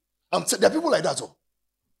 There are people like that. Oh.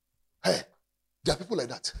 Hey, there are people like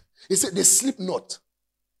that. He said they sleep not.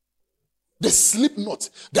 They sleep not.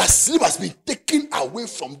 Their sleep has been taken away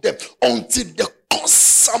from them until they cause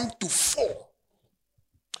some to fall.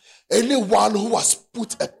 Anyone who has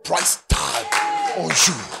put a price tag on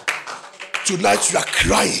you, tonight you are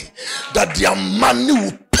crying that their money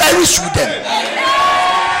will perish with them.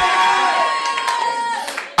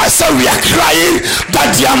 I said we are crying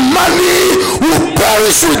that their money will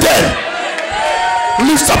perish with them.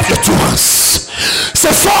 Lift up your two hands. Say,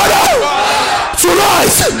 Father,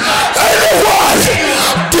 tonight anyone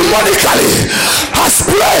demonically has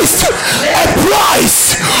placed a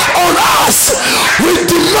price on us, we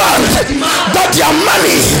demand that their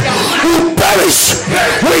money will perish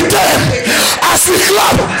with them. As we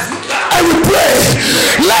clap and we pray,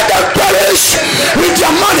 let them perish with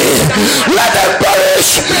their money. Let them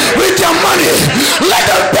perish with their money. Let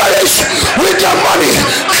them perish with their money.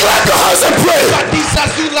 Clap your hands and pray.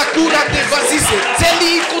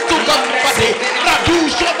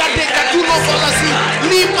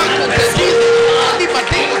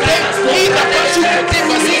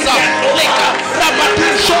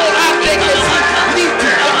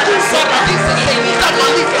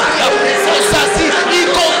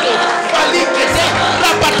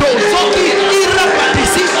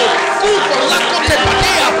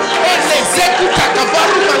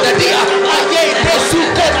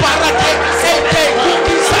 Para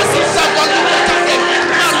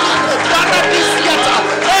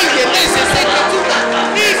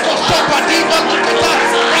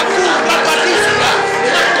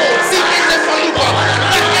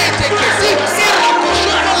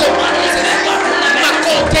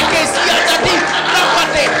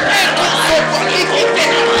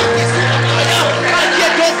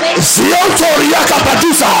Riaka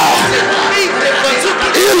Badusa.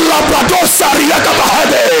 Illa Badosa Riaka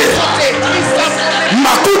Bahade.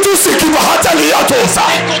 Makutu Sikibahata Liatosa.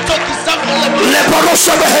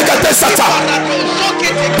 Leparosha Behegate Sata.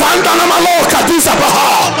 Bandana Maloka Disa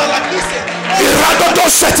Baha. Iradodo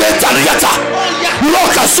Sete Tariata.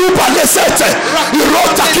 Loka Super Lesete.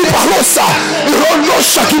 Irota Kibalosa. Irono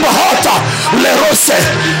Shakibahata. Lerose.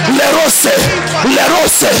 Lerose.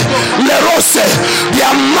 Lerose. Lerose.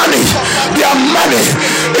 Their money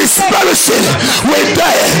is perishing. We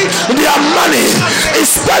die. Their money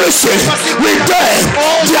is perishing. We die.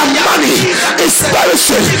 Their money is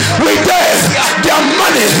perishing. We die. Their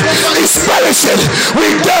money is perishing. We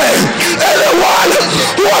die. Anyone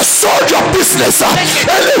who has sold your business,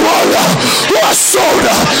 anyone who has sold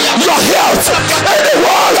your health,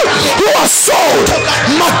 anyone who has sold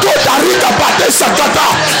Makoda Rika Badesa Gata,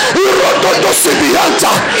 Irododo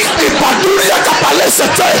Sibianta, Ipaduria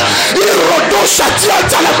Kapalesete, Irodo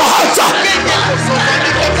Shatianta Lamahata.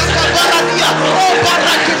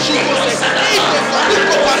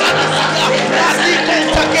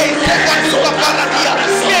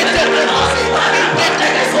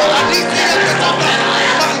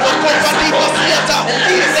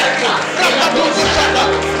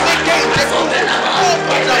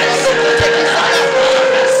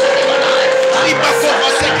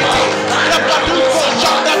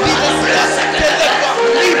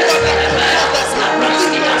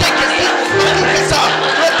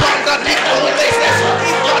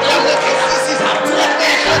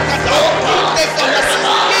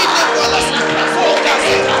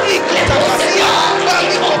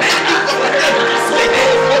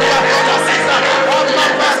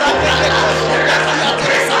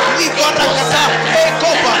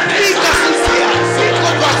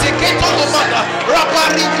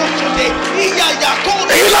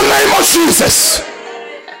 In the name of Jesus.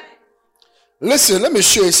 Listen, let me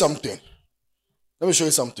show you something.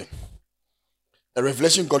 A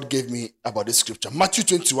revelation God gave me about this scripture. Matthew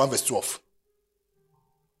 21 verse 12.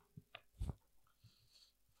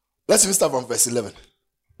 Let's even start from verse 11.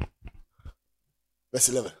 Verse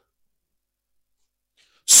 11.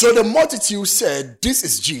 So the multitude said, "This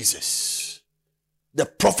is Jesus, the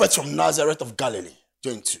prophet from Nazareth of Galilee."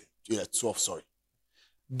 12, sorry.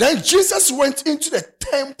 Then Jesus went into the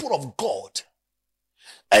temple of God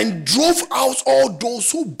and drove out all those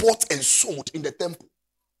who bought and sold in the temple.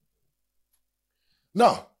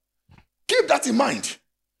 Now, keep that in mind.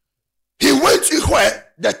 He went to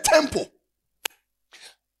where? The temple.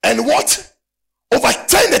 And what?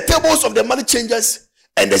 Overturned the tables of the money changers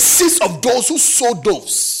and the seats of those who sold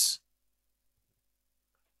doves.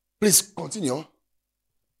 Please continue.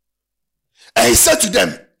 And he said to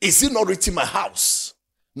them, "Is it not written, my house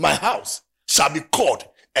shall be called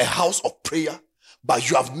a house of prayer, but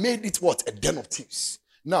you have made it what? A den of thieves."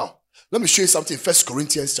 Now, let me show you something. 1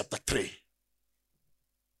 Corinthians chapter 3,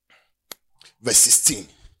 verse 16.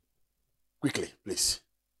 Quickly, please.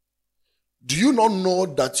 Do you not know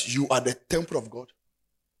that you are the temple of God?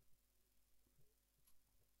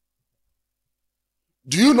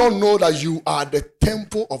 Do you not know that you are the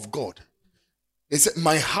temple of God? He said,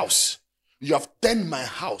 "My house, you have turned my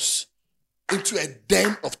house into a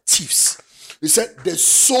den of thieves." He said, "They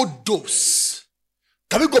sold doves."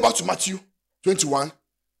 Can we go back to Matthew 21?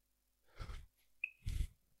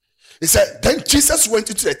 He said, "Then Jesus went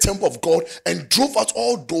into the temple of God and drove out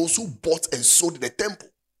all those who bought and sold in the temple,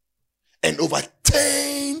 and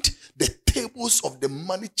overturned the tables of the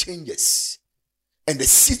money changers and the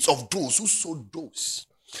seats of those who sold doves."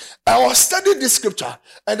 I was studying this scripture,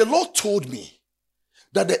 and the Lord told me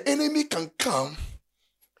that the enemy can come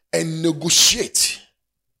and negotiate.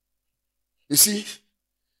 You see,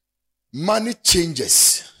 money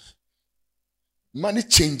changers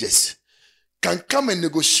can come and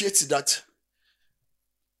negotiate that.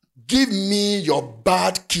 Give me your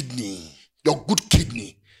bad kidney, your good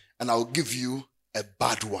kidney, and I'll give you a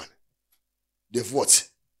bad one. They've what?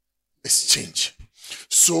 Exchange.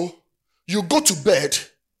 So you go to bed,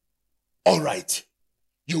 all right.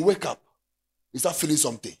 You wake up, you start feeling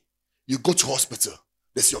something. You go to hospital,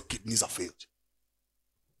 they say your kidneys are failed.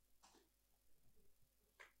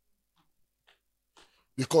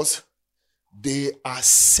 Because they are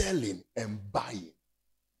selling and buying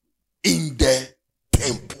in the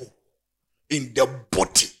temple, in the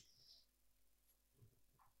body.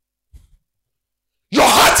 Your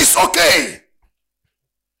heart is okay.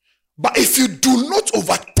 But if you do not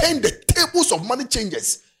overturn the tables of money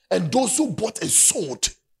changers and those who bought and sold,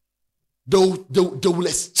 they will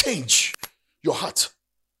exchange your heart.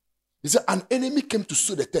 He said, an enemy came to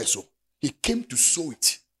sow the teso. He came to sow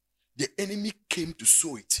it. the enemy came to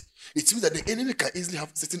sow it. It means that the enemy can easily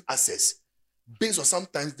have certain access based on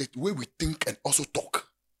sometimes the way we think and also talk.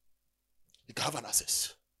 He can have an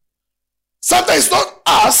access. Sometimes it's not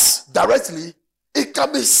us directly. It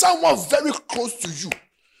can be someone very close to you.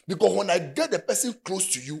 Because when I get the person close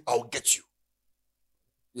to you, I'll get you.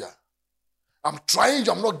 Yeah. I'm trying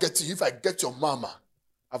you, I'm not getting you. If I get your mama,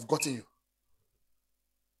 I've gotten you.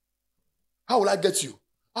 How will I get you?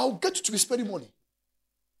 I'll get you to be spending money.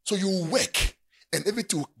 So you work and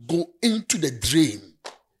everything will go into the drain.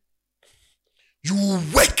 You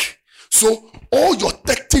work. So all your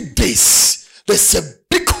 30 days, there's a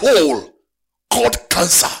big hole called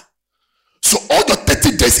cancer. So all your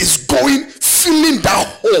 30 days is going, filling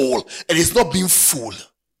that hole, and it's not being full.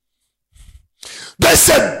 There's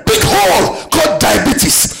a big hole called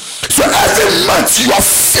diabetes. So every month you are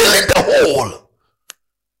filling the hole.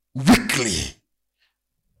 Weekly,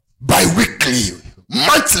 bi-weekly,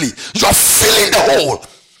 monthly, you are filling the hole.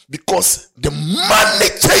 Because the money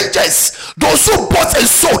changes. Those who bought and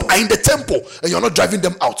sold are in the temple, and you're not driving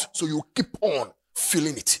them out. So you keep on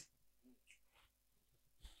filling it.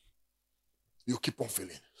 You keep on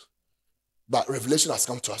filling. But revelation has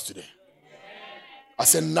come to us today. I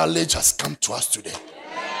said knowledge has come to us today.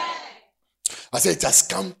 I said it has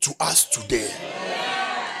come to us today.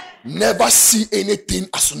 Never see anything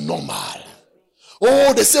as normal.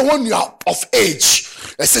 Oh, they say when you are of age,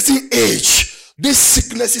 a certain age, these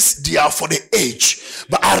sicknesses, they are for the age.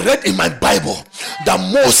 But I read in my Bible that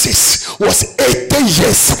Moses was 80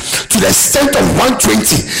 years to the extent of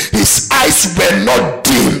 120. His eyes were not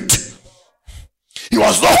dimmed. He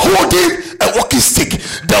was not holding a walking stick.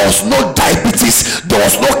 There was no diabetes. There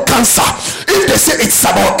was no cancer. If they say it's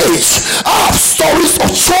about age, I have stories of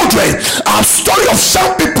children. I have stories of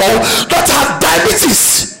young people that have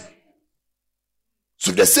diabetes.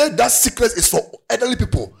 So if they say that sickness is for elderly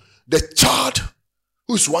people, the child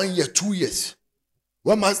who is 1 year, 2 years,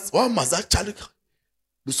 why must that child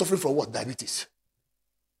be suffering from what? Diabetes.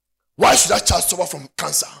 Why should that child suffer from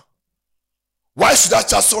cancer? Why should that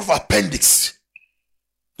child suffer from appendix?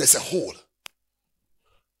 There's a hole.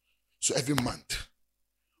 So every month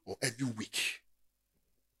or every week.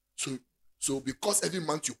 So because every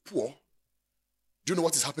month you pour, do you know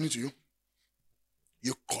what is happening to you?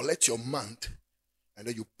 You collect your month and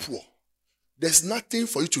then you pour. There's nothing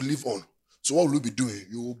for you to live on. So what will you be doing?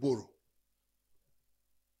 You will borrow.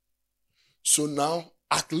 So now,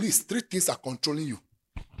 at least 3 things are controlling you.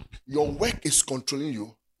 Your work is controlling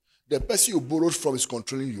you. The person you borrowed from is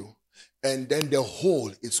controlling you. And then the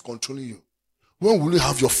whole is controlling you. When will you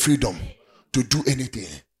have your freedom to do anything?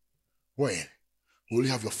 When will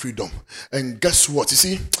you have your freedom? And guess what? You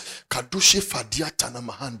see, Kadushi Fadiata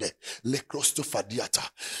Namahande, Lekrosto Fadiata.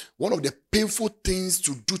 One of the painful things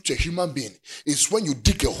to do to a human being is when you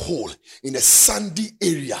dig a hole in a sandy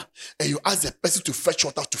area and you ask the person to fetch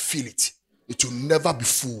water to fill it. It will never be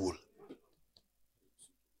full.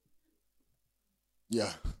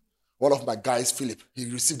 Yeah. One of my guys, Philip, he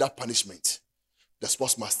received that punishment. The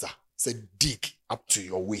sportsmaster said, dig up to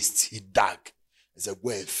your waist. He dug. He said, go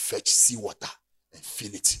and fetch seawater and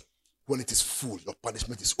fill it. When it is full, your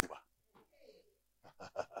punishment is over.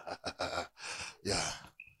 Yeah.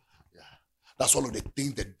 That's one of the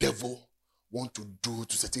things the devil wants to do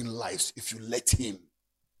to certain lives if you let him.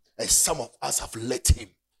 And some of us have let him.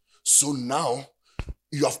 So now,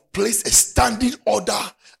 you have placed a standing order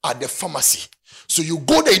at the pharmacy. So you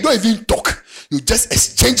go there, you don't even talk. You just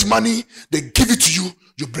exchange money, they give it to you,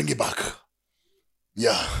 you bring it back.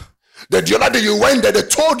 Yeah. The other day you went there, they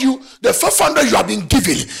told you the 500 you have been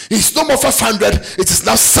given is no more 500, it is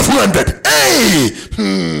now 700.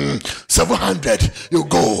 Hey! 700, you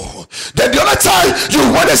go. Then the other time you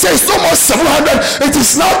went and say it's no more 700, it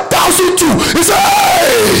is now 1,002. He said,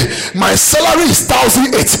 hey! My salary is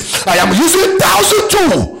 1,008. I am using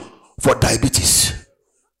 1,002 for diabetes.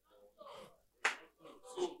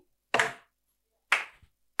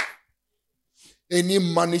 Any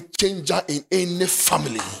money changer in any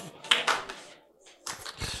family.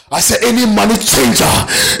 I say any money changer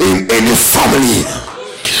in any family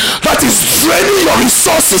that is draining your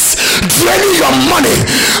resources, draining your money.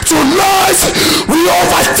 Tonight, we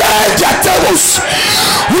overturn their tables.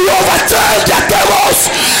 We overturn their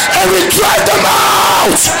tables and we drive them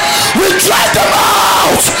out. We drive them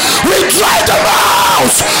out. We drive them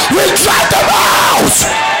out. We drive them out.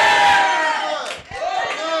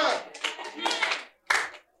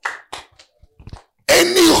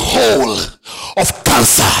 Any hole of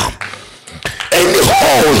cancer, any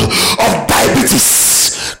hole of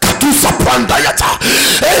diabetes,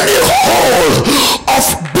 any hole of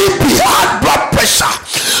BP, high blood pressure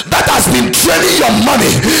that has has been draining your money,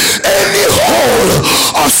 any hole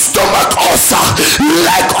of stomach ulcer,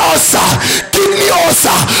 leg ulcer, kidney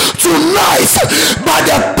ulcer, tonight by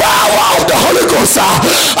the power of the Holy Ghost,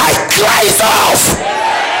 I cleanse off.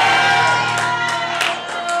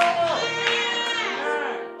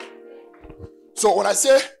 So when I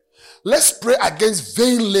say let's pray against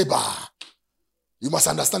vain labor, you must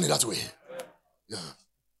understand it that way. Yeah.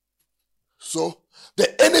 So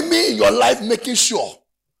the enemy in your life making sure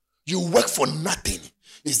you work for nothing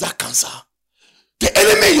is that cancer. The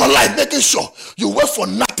enemy in your life making sure you work for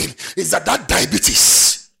nothing is that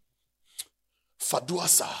diabetes.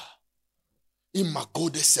 Faduasa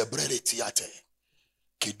imagode sebrere tiate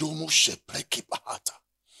kidomo shepreki bahata.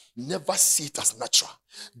 Never see it as natural.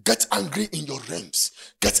 Get angry in your realms.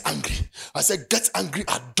 Get angry. I said, get angry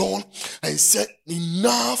at dawn and said,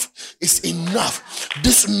 enough is enough.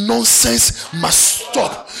 This nonsense must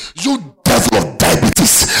stop. You devil of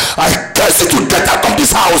diabetes, I curse you to get out of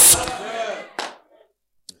this house.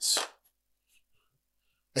 Yes.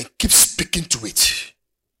 And keep speaking to it.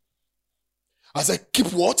 I said,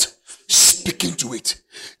 keep what? Speaking to it.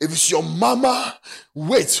 If it's your mama,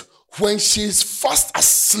 wait. When she's fast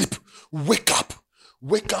asleep, wake up,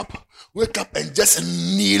 and just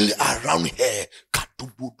kneel around her.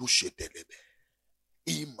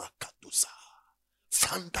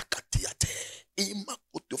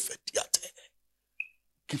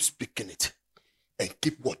 Keep speaking it and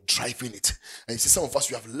keep what? Driving it. And you see, some of us,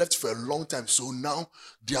 we have left for a long time, so now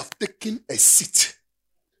they have taken a seat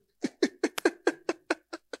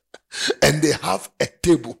and they have a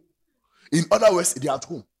table. In other words, they are at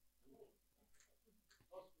home.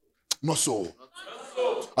 Not so.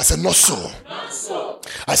 I said, not so.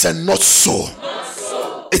 I said, not so.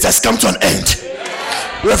 It has come to an end.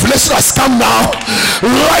 Revelation has come now.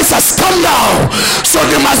 Life has come now. So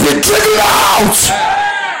they must be driven out.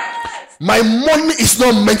 My money is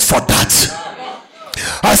not meant for that.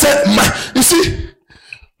 I said, you see,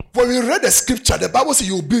 when we read the scripture, the Bible says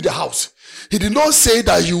you will build a house. He did not say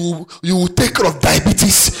that you will take care of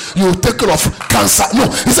diabetes, you will take care of cancer. No,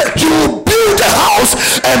 he said you will build a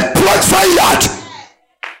house and plant vineyard.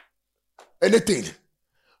 Anything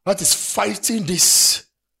that is fighting this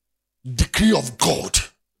decree of God,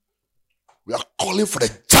 we are calling for the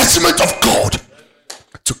judgment of God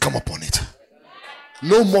to come upon it.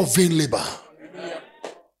 No more vain labor.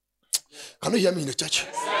 Can you hear me in the church?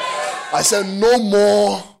 I said no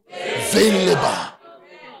more vain labor.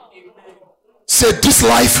 Say this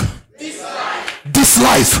life,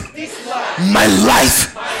 my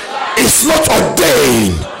life is not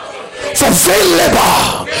ordained for vain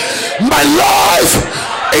labor. My life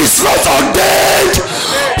is not ordained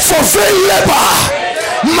for vain labor.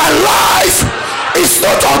 My life is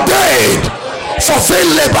not ordained for vain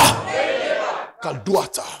labor.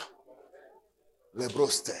 Kalduata,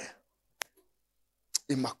 lebroste,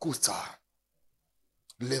 imakuta,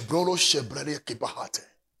 lebrono shebrere kibahate.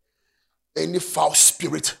 Any foul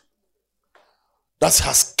spirit that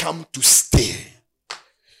has come to stay.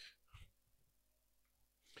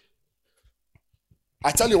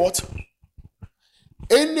 I tell you what,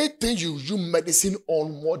 anything you use medicine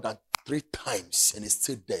on more than 3 times and it's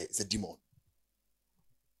still there, it's a demon.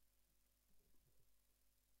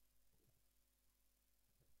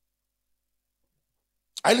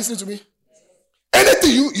 Are you listening to me?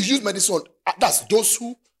 Anything you use medicine on, that's those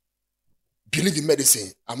who believe in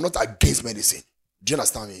medicine. I'm not against medicine. Do you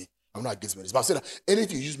understand me? I'm not against medicine. But I said that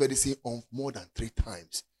anything you use medicine on more than 3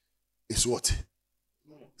 times is what?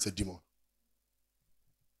 It's a demon.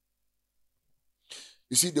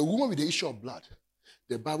 You see, the woman with the issue of blood,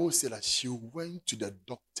 the Bible said that she went to the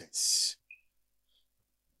doctors.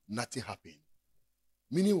 Nothing happened.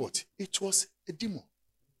 Meaning what? It was a demon. It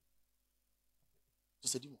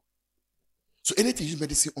was a demon. So anything you use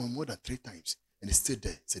medicine on more than 3 times and it's still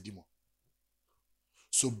there, it's a demon.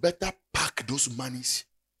 So better pack those monies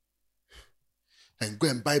and go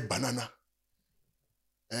and buy banana.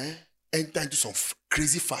 Enter into some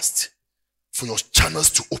crazy fast for your channels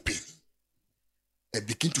to open. And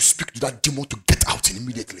begin to speak to that demon to get out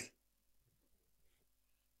immediately.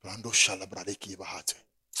 I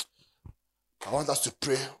want us to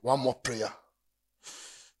pray one more prayer.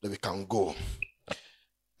 Then we can go.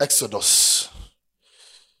 Exodus.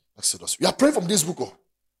 We are praying from this book. Oh.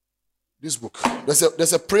 This book.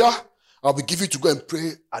 There's a prayer I'll be giving you to go and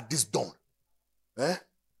pray at this dawn. Yeah,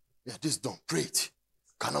 this dawn. Pray it.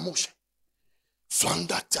 Kanamoshe.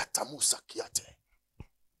 Flanda tatamusa kiate.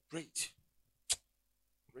 Pray it.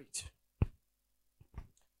 Great.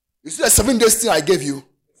 You see the 7 days thing I gave you?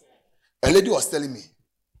 A lady was telling me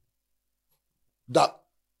that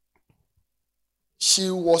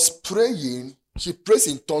she was praying. She prays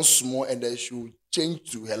in tongues small and then she would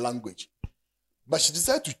change to her language. But she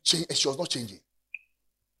decided to change and she was not changing.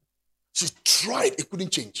 She tried, it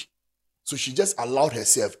couldn't change. So she just allowed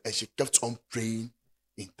herself and she kept on praying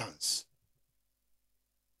in tongues.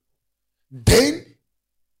 Then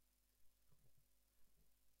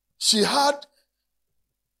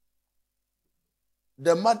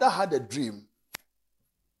the mother had a dream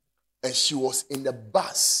and she was in the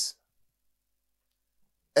bus.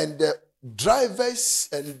 And the drivers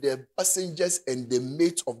and the passengers and the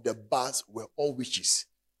mates of the bus were all witches.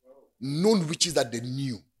 Known witches that they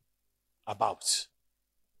knew about.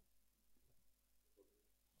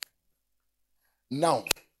 Now,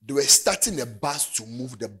 they were starting the bus to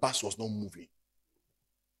move. The bus was not moving.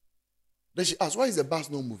 Then she asked, why is the bus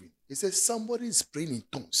not moving? He said, somebody is praying in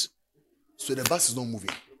tongues. So the bus is not moving.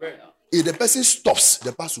 If the person stops,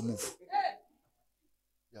 the bus will move.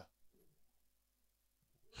 Yeah.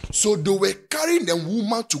 So they were carrying the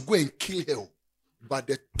woman to go and kill her. But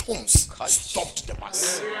the tongues stopped the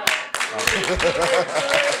bus.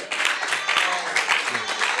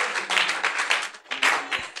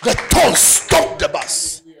 The tongues stopped the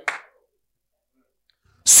bus.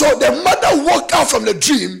 So the mother woke up from the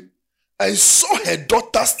dream and saw her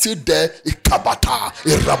daughter still there. Ikabata,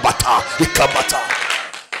 irabata, ikabata.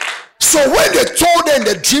 So when they told her in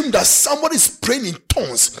the dream that somebody is praying in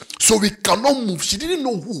tongues, so we cannot move, she didn't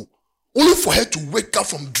know who. Only for her to wake up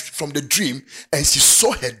from the dream and she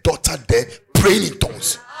saw her daughter there praying in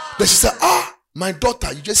tongues. Then she said, my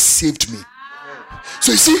daughter, you just saved me.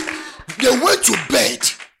 So you see, they went to bed,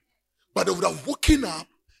 but they would have woken up,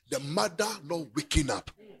 the mother not waking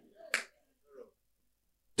up.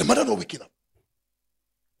 The mother not waking up.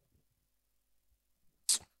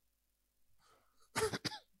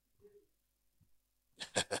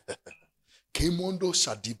 Kemondo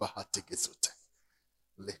Shadiba Hategesote.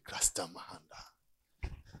 Le Krasta Mahanda.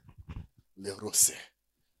 Le Rose.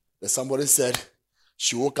 Then somebody said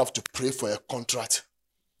she woke up to pray for a contract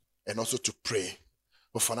and also to pray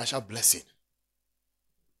for financial blessing.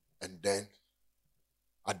 And then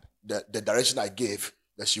the direction I gave,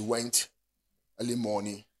 that she went early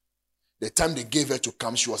morning. The time they gave her to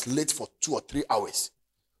come, she was late for 2 or 3 hours.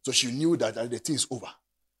 So she knew that the thing is over.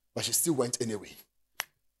 But she still went anyway.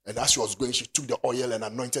 And as she was going, she took the oil and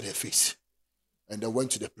anointed her face. And they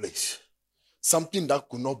went to the place. Something that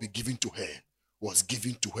could not be given to her was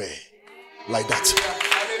given to her. Like that.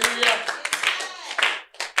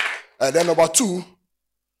 And then number 2,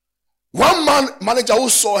 one manager who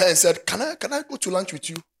saw her and said, Can I go to lunch with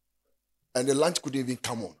you? And the lunch couldn't even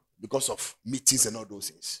come on because of meetings and all those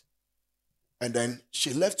things. And then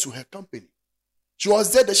she left to her company. She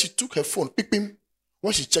was there that she took her phone. Pick him.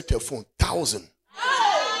 When she checked her phone, 1,000.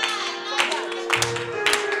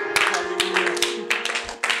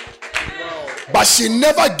 But she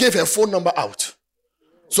never gave her phone number out.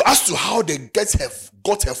 So as to how they got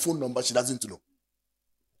her phone number, she doesn't know.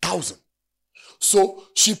 1,000. So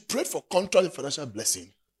she prayed for contract and financial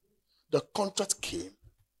blessing. The contract came.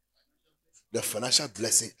 The financial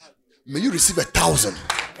blessing. May you receive 1,000.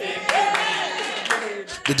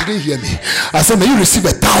 They didn't hear me. I said, may you receive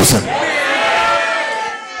 1,000.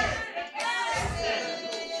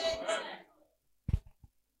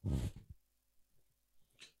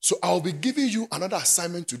 So I'll be giving you another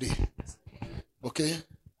assignment today. Okay?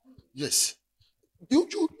 Yes. You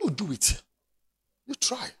do it. You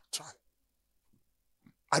try.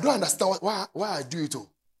 I don't understand why I do it all.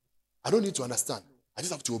 I don't need to understand. I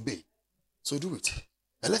just have to obey. So do it.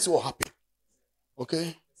 And let's see what happens.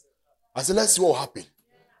 Okay? I said, let's see what will happen.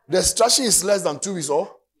 The instruction is less than 2 weeks,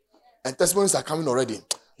 and testimonies are coming already.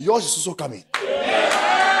 Yours is also coming.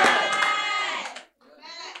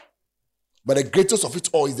 But the greatest of it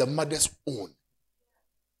all is the mother's own.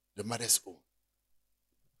 The mother's own.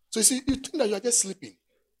 So you see, you think that you are just sleeping.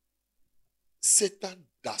 Satan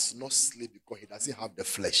does not sleep because he doesn't have the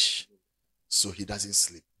flesh. So he doesn't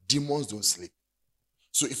sleep. Demons don't sleep.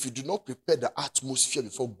 So if you do not prepare the atmosphere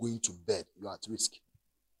before going to bed, you are at risk.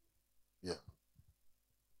 Yeah.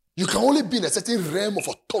 You can only be in a certain realm of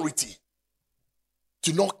authority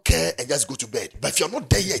to not care and just go to bed. But if you're not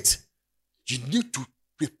there yet, you need to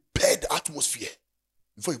prepare the atmosphere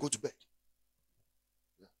before you go to bed.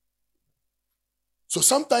 Yeah. So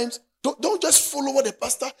sometimes, don't just follow what the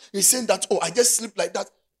pastor is saying that, I just sleep like that.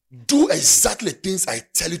 Do exactly things I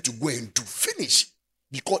tell you to go and do. Finish.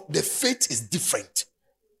 Because the faith is different.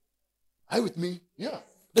 Are you with me? Yeah.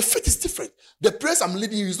 The faith is different. The prayers I'm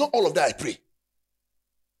leading you is not all of that I pray.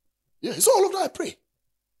 Yeah, it's not all of that I pray.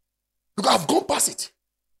 Because I've gone past it.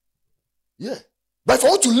 Yeah. But if I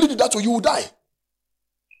want to lead you that way, you will die.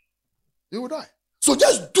 You will die. So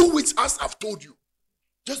just do it as I've told you.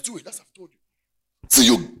 Just do it as I've told you. So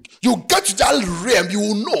you get to that realm, you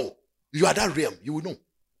will know. You are that realm, you will know.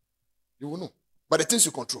 You will know. But the things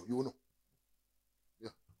you control, you will know.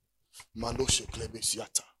 Yeah. Mandoshe klebe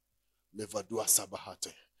siata. Levadua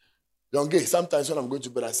sabahate. Young gay, sometimes when I'm going to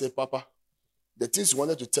bed, I say, Papa, the things you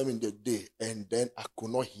wanted to tell me in the day, and then I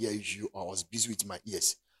could not hear you, or I was busy with my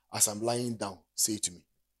ears. As I'm lying down, say it to me.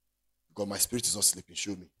 Because my spirit is not sleeping.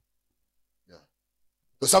 Show me. Yeah.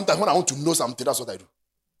 So sometimes when I want to know something, that's what I do.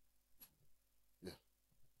 Yeah.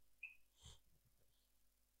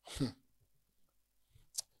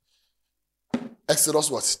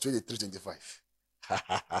 Exodus what? 23:25.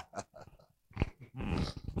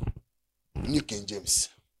 New King James.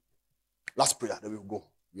 Last prayer, then we'll go.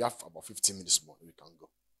 We have about 15 minutes more, we can go.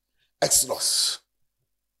 Exodus.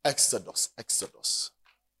 Exodus. Exodus.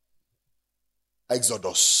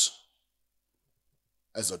 Exodus.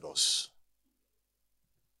 Exodus.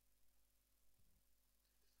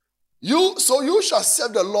 So you shall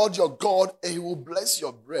serve the Lord your God, and he will bless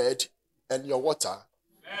your bread and your water. Amen.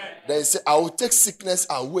 Then he said, I will take sickness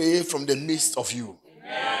away from the midst of you.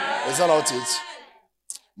 Amen. Is that not it?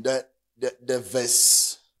 The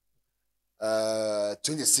verse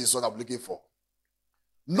 26 is what I'm looking for.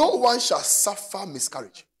 No one shall suffer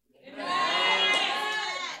miscarriage. Amen.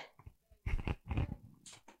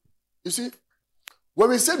 You see, when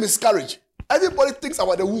we say miscarriage, everybody thinks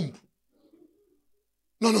about the womb.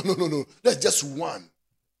 No. That's just one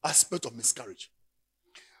aspect of miscarriage.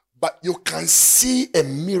 But you can see a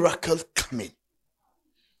miracle coming.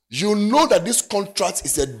 You know that this contract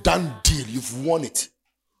is a done deal. You've won it.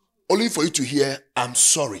 Only for you to hear, I'm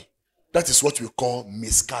sorry. That is what we call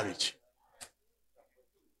miscarriage.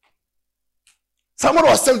 Someone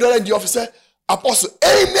was telling the officer, Apostle,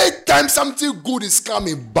 anytime something good is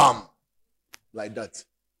coming, bam. Like that.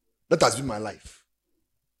 That has been my life.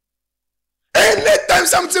 Anytime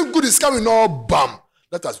something good is coming, no, bam.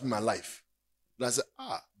 That has been my life. And I said,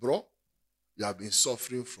 bro, you have been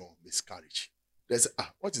suffering from miscarriage. They said,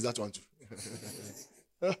 what is that one to?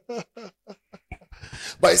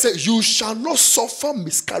 But he said, you shall not suffer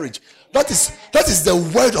miscarriage. That is the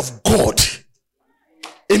word of God.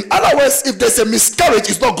 In other words, if there's a miscarriage,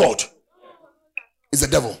 it's not God. It's the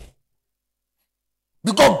devil.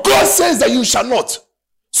 Because God says that you shall not.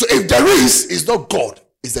 So if there is, it's not God,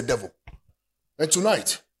 it's the devil. And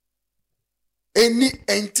tonight, any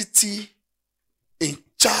entity in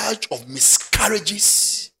charge of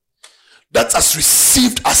miscarriages that has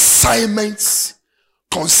received assignments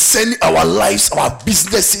concerning our lives, our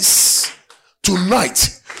businesses,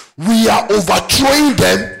 tonight, we are overthrowing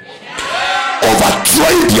them,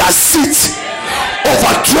 overthrowing their seat,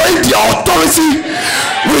 overthrowing their authority.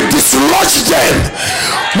 We dislodge them.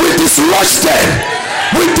 We dislodge them.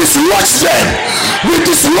 We dislodge them. We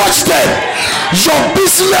dislodge them. Your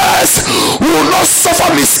business will not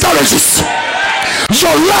suffer miscarriages.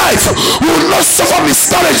 Your life will not suffer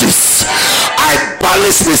miscarriages. I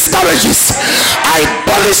banish miscarriages. I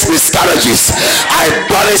banish miscarriages. I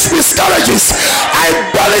banish miscarriages. I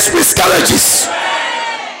banish miscarriages.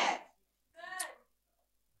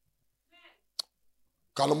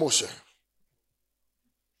 Kalamoshe.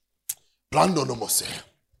 Brando no mose.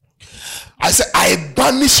 I say I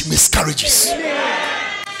banish miscarriages.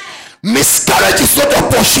 Miscarriage is not a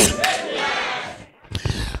portion.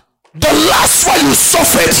 The last one you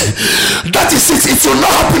suffered, that is it. It will not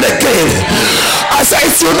happen again. I say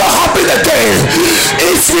it will not happen again.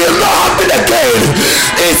 It will not happen again.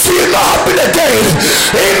 It will not happen again.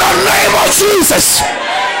 In the name of Jesus.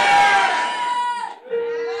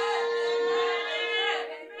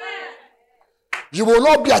 You will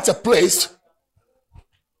not be at a place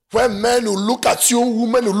where men will look at you,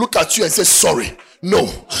 women will look at you and say sorry. No.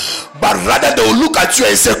 But rather they will look at you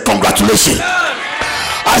and say congratulations.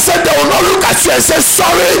 I said they will not look at you and say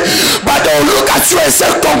sorry, but they will look at you and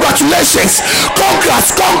say congratulations.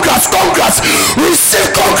 Congrats, congrats, congrats.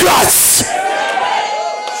 Receive congrats.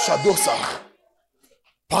 Shadosa.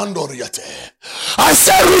 Pandoriate. I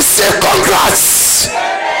said receive congrats.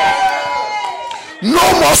 No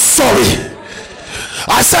more sorry.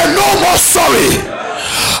 I said no more sorry.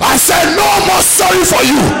 I said no more sorry for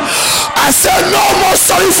you. I said no more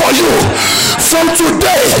sorry for you. From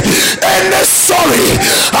today, any sorry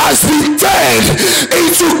has been turned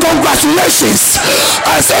into congratulations.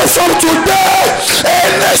 I said from today,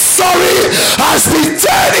 any sorry has been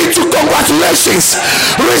turned into congratulations.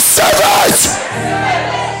 Receive it.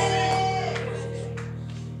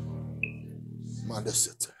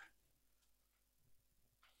 Mandesete.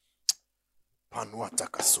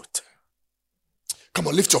 Panuatakasote. Come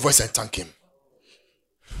on, lift your voice and thank him.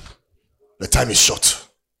 The time is short.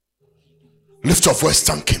 Lift your voice,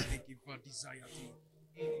 thank him.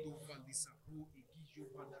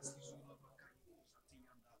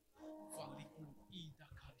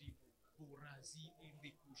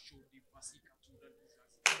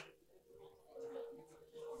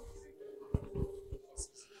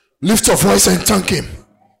 Lift your voice and thank him.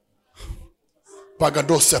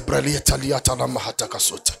 Pagadosa bralieta liata la mahata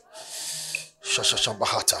kasota. Shashasha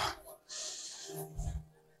bahata.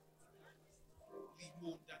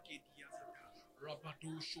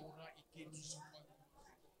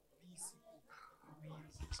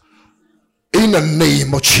 In the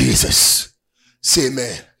name of Jesus. Say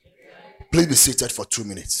amen. Please be seated for 2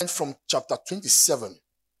 minutes. And from chapter 27.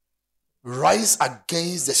 Rise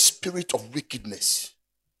against the spirit of wickedness.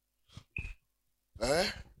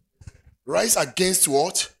 Rise against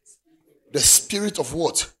what? The spirit of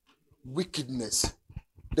what? Wickedness.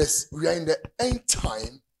 We are in the end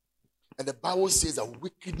time, and the Bible says that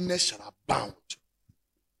wickedness shall abound.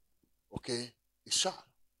 Okay? It shall.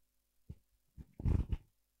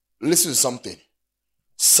 Listen to something.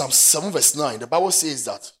 Psalm 7 verse 9. The Bible says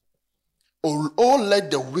that, oh,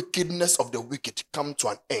 let the wickedness of the wicked come to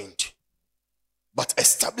an end, but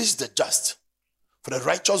establish the just. For the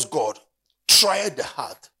righteous God tried the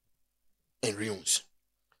heart and reigns.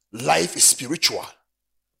 Life is spiritual.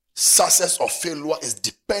 Success or failure is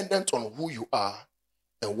dependent on who you are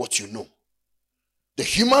and what you know. The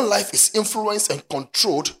human life is influenced and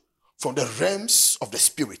controlled from the realms of the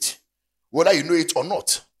spirit, whether you know it or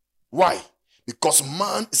not. Why? Because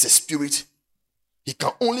man is a spirit. He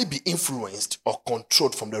can only be influenced or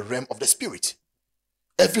controlled from the realm of the spirit.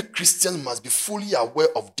 Every Christian must be fully aware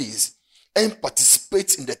of this and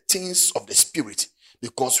participate in the things of the spirit,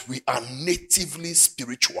 because we are natively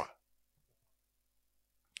spiritual.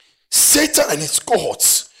 Satan and his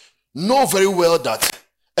cohorts know very well that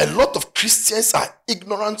a lot of Christians are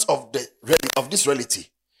ignorant of this reality.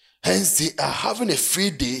 Hence, they are having a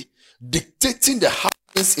free day dictating the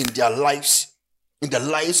happenings in their lives, in the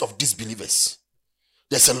lives of disbelievers.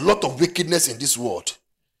 There's a lot of wickedness in this world,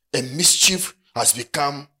 and mischief has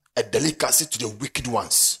become a delicacy to the wicked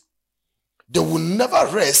ones. They will never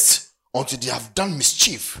rest until they have done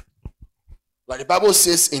mischief. Like the Bible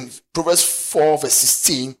says in Proverbs 4 verse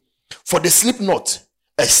 16, for they sleep not,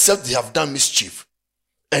 except they have done mischief,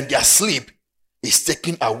 and their sleep is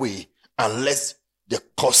taken away unless they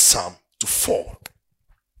cause some to fall.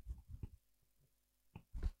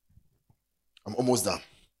 I'm almost done.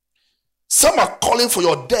 Some are calling for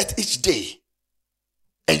your death each day,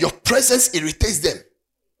 and your presence irritates them.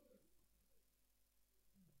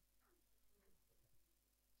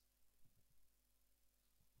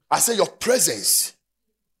 I say your presence,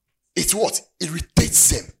 it's what? Irritates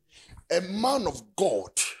them. A man of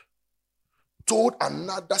God told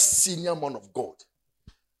another senior man of God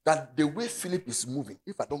that the way Philip is moving,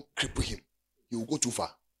 if I don't cripple him, he will go too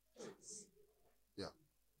far. Yeah.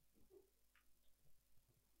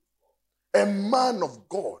 A man of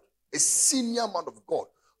God, a senior man of God,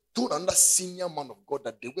 told another senior man of God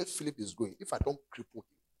that the way Philip is going, if I don't cripple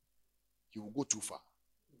him, he will go too far.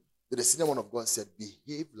 The senior man of God said,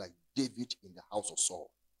 behave like David in the house of Saul.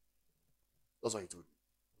 That's what he told me.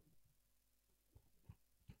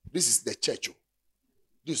 This is the church.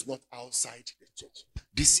 This is not outside the church.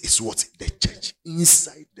 This is what? The church.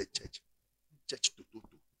 Inside the church. Church to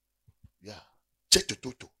Toto. Yeah. Church to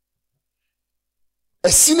Toto. A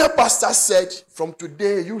senior pastor said, from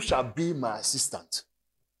today you shall be my assistant.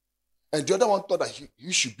 And the other one thought that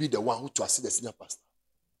he should be the one who to assist the senior pastor.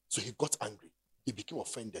 So he got angry. He became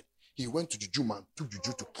offended. He went to Juju man, took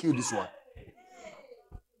Juju to kill this one.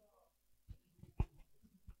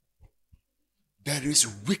 There is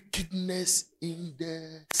wickedness in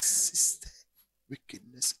the system.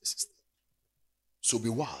 Wickedness in the system. So be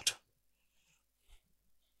wild.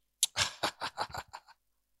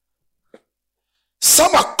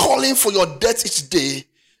 Some are calling for your death each day,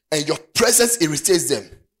 and your presence irritates them.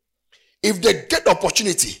 If they get the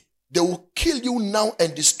opportunity, they will kill you now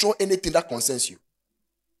and destroy anything that concerns you.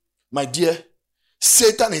 My dear,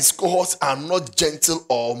 Satan and his cohorts are not gentle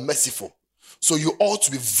or merciful. So you ought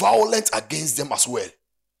to be violent against them as well.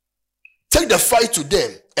 Take the fight to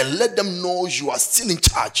them and let them know you are still in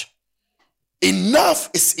charge.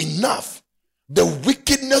 Enough is enough. The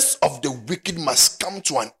wickedness of the wicked must come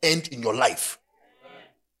to an end in your life.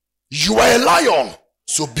 You are a lion,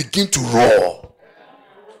 so begin to roar.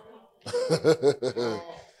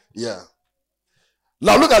 Yeah.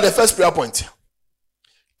 Now look at the first prayer point.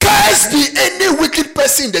 Cursed be any wicked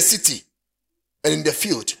person in the city and in the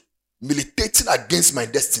field, militating against my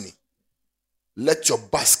destiny. Let your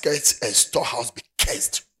baskets and storehouse be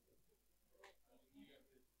cursed.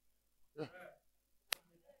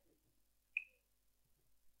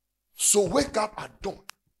 So wake up at dawn.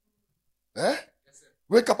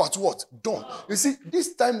 Wake up at what? Dawn. You see,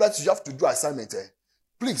 this time that you have to do assignment,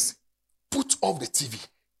 please put off the TV.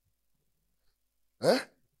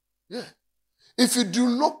 Yeah. If you do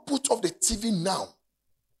not put off the TV now,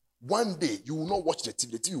 one day you will not watch the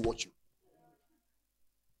TV. The TV will watch you.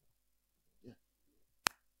 Yeah.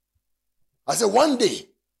 I said one day.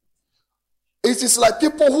 It is like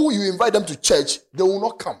people who you invite them to church, they will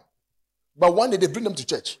not come. But one day they bring them to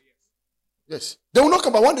church. Yes. They will not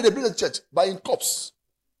come, but one day they bring them to church. But in cups,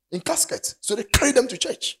 in caskets. So they carry them to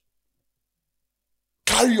church.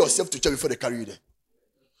 Carry yourself to church before they carry you there.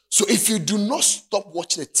 So if you do not stop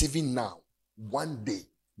watching the TV now, one day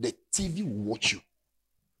the TV will watch you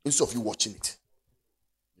instead of you watching it.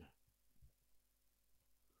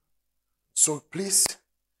 So please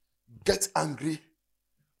get angry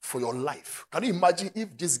for your life. Can you imagine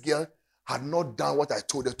if this girl had not done what I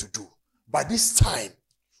told her to do? By this time,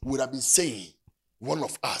 we would have been saying one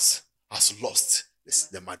of us has lost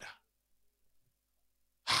the mother.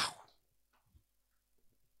 How?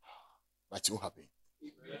 But it will happen.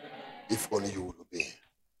 If only you will obey.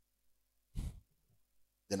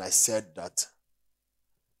 Then I said that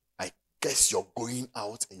I guess you're going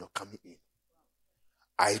out and you're coming in.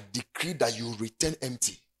 I decree that you return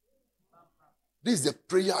empty. This is the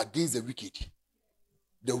prayer against the wicked.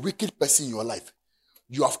 The wicked person in your life.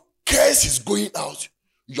 You have cursed his going out.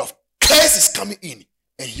 You have cursed his coming in.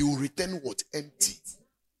 And he will return what? Empty.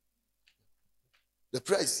 The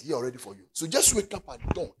prayer is here already for you. So just wake up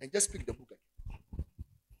at dawn and just pick the book.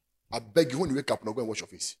 I beg you, when you wake up, now go and wash your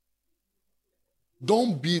face.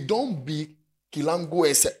 Don't be Kilango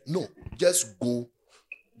and say, no, just go.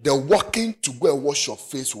 The walking to go and wash your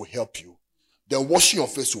face will help you. The washing your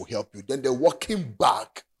face will help you. Then the walking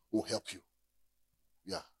back will help you.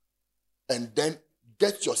 Yeah. And then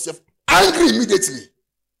get yourself angry immediately.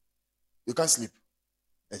 You can't sleep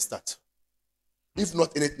and start. If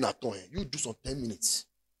not anything at all, you do some 10 minutes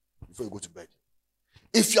before you go to bed.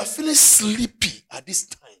 If you are feeling sleepy at this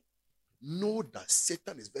time, know that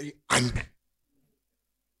Satan is very angry.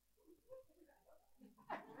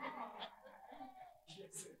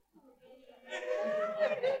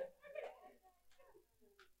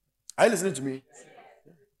 Are you listening to me?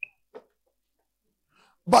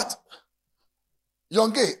 But,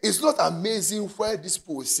 Yonge, it's not amazing where this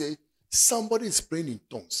people will say somebody is praying in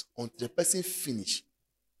tongues until the person finish.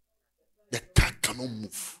 The car cannot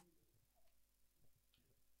move.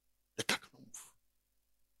 The car cannot move.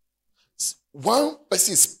 One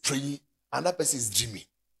person is praying, another person is dreaming.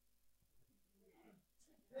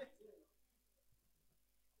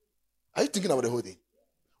 Are you thinking about the whole thing?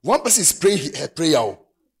 One person is praying her prayer.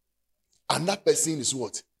 Another person is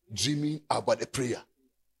what? Dreaming about the prayer.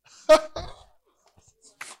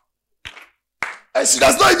 And she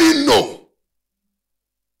does not even know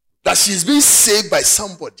that she's being saved by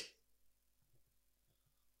somebody.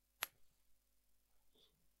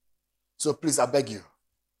 So please, I beg you,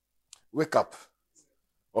 wake up.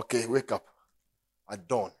 Okay, wake up at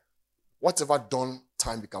dawn. Whatever dawn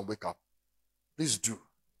time you can wake up, please do.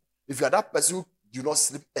 If you are that person who do not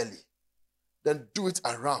sleep early, then do it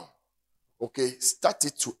around. Okay, start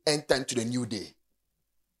it to enter into the new day.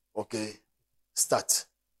 Okay, start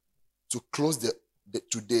to close the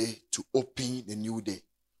today to open the new day.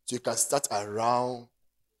 So you can start around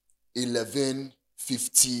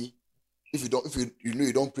 11:50. If you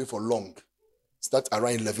don't pray for long, start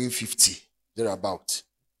around 11:50 thereabout.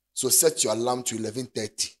 So set your alarm to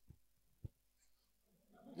 11:30.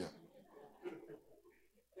 Yeah.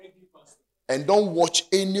 And don't watch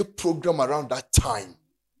any program around that time.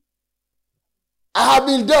 I have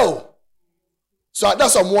been there. So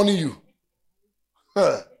that's why I'm warning you.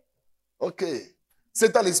 Okay.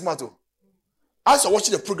 Satan is smart. As you're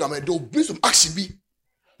watching the program, they'll bring some action.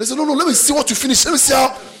 They say, no, let me see what you finish. Let me see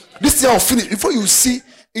how this thing will finish. Before you see,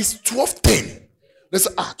 it's 12:10. They say,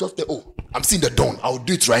 12:10. Oh, I'm seeing the dawn. I'll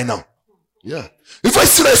do it right now. Yeah. If I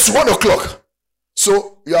see that it's 1 o'clock.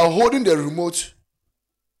 So you are holding the remote.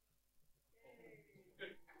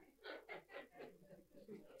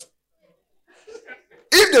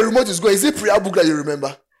 If the remote is going, is it prayer book that you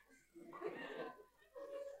remember?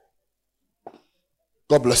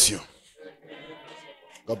 God bless you.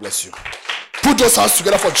 God bless you. Put those hands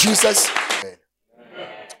together for Jesus. Amen.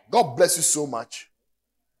 God bless you so much.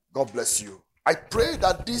 God bless you. I pray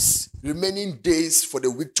that these remaining days for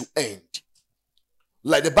the week to end,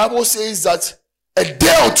 like the Bible says that a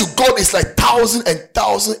day unto God is like 1,000 and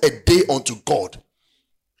 1,000 a day unto God.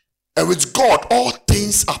 And with God, all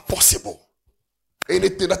things are possible.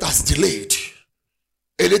 Anything that has delayed,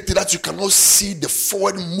 anything that you cannot see the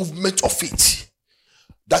forward movement of it,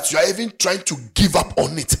 that you are even trying to give up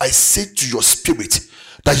on it, I say to your spirit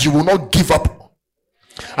that you will not give up.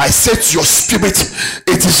 I say to your spirit,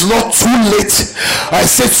 it is not too late. I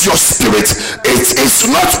say to your spirit, it is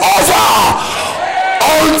not over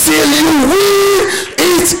until you win.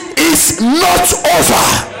 It is not over.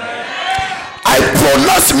 I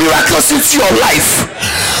pronounce miracles into your life.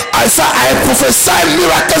 I prophesy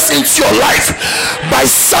miracles into your life. By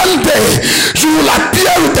Sunday, you will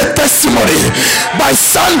appear with a testimony. By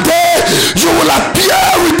Sunday, you will appear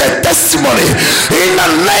with a testimony. In the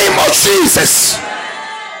name of Jesus.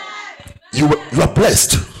 You are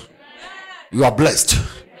blessed. You are blessed.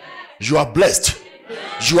 You are blessed.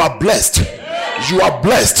 You are blessed. You are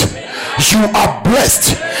blessed. You are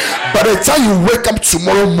blessed. By the time you wake up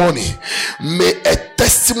tomorrow morning, may a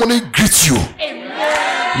testimony greet you.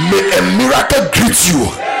 May a miracle greet you.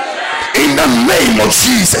 In the name of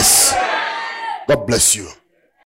Jesus. God bless you.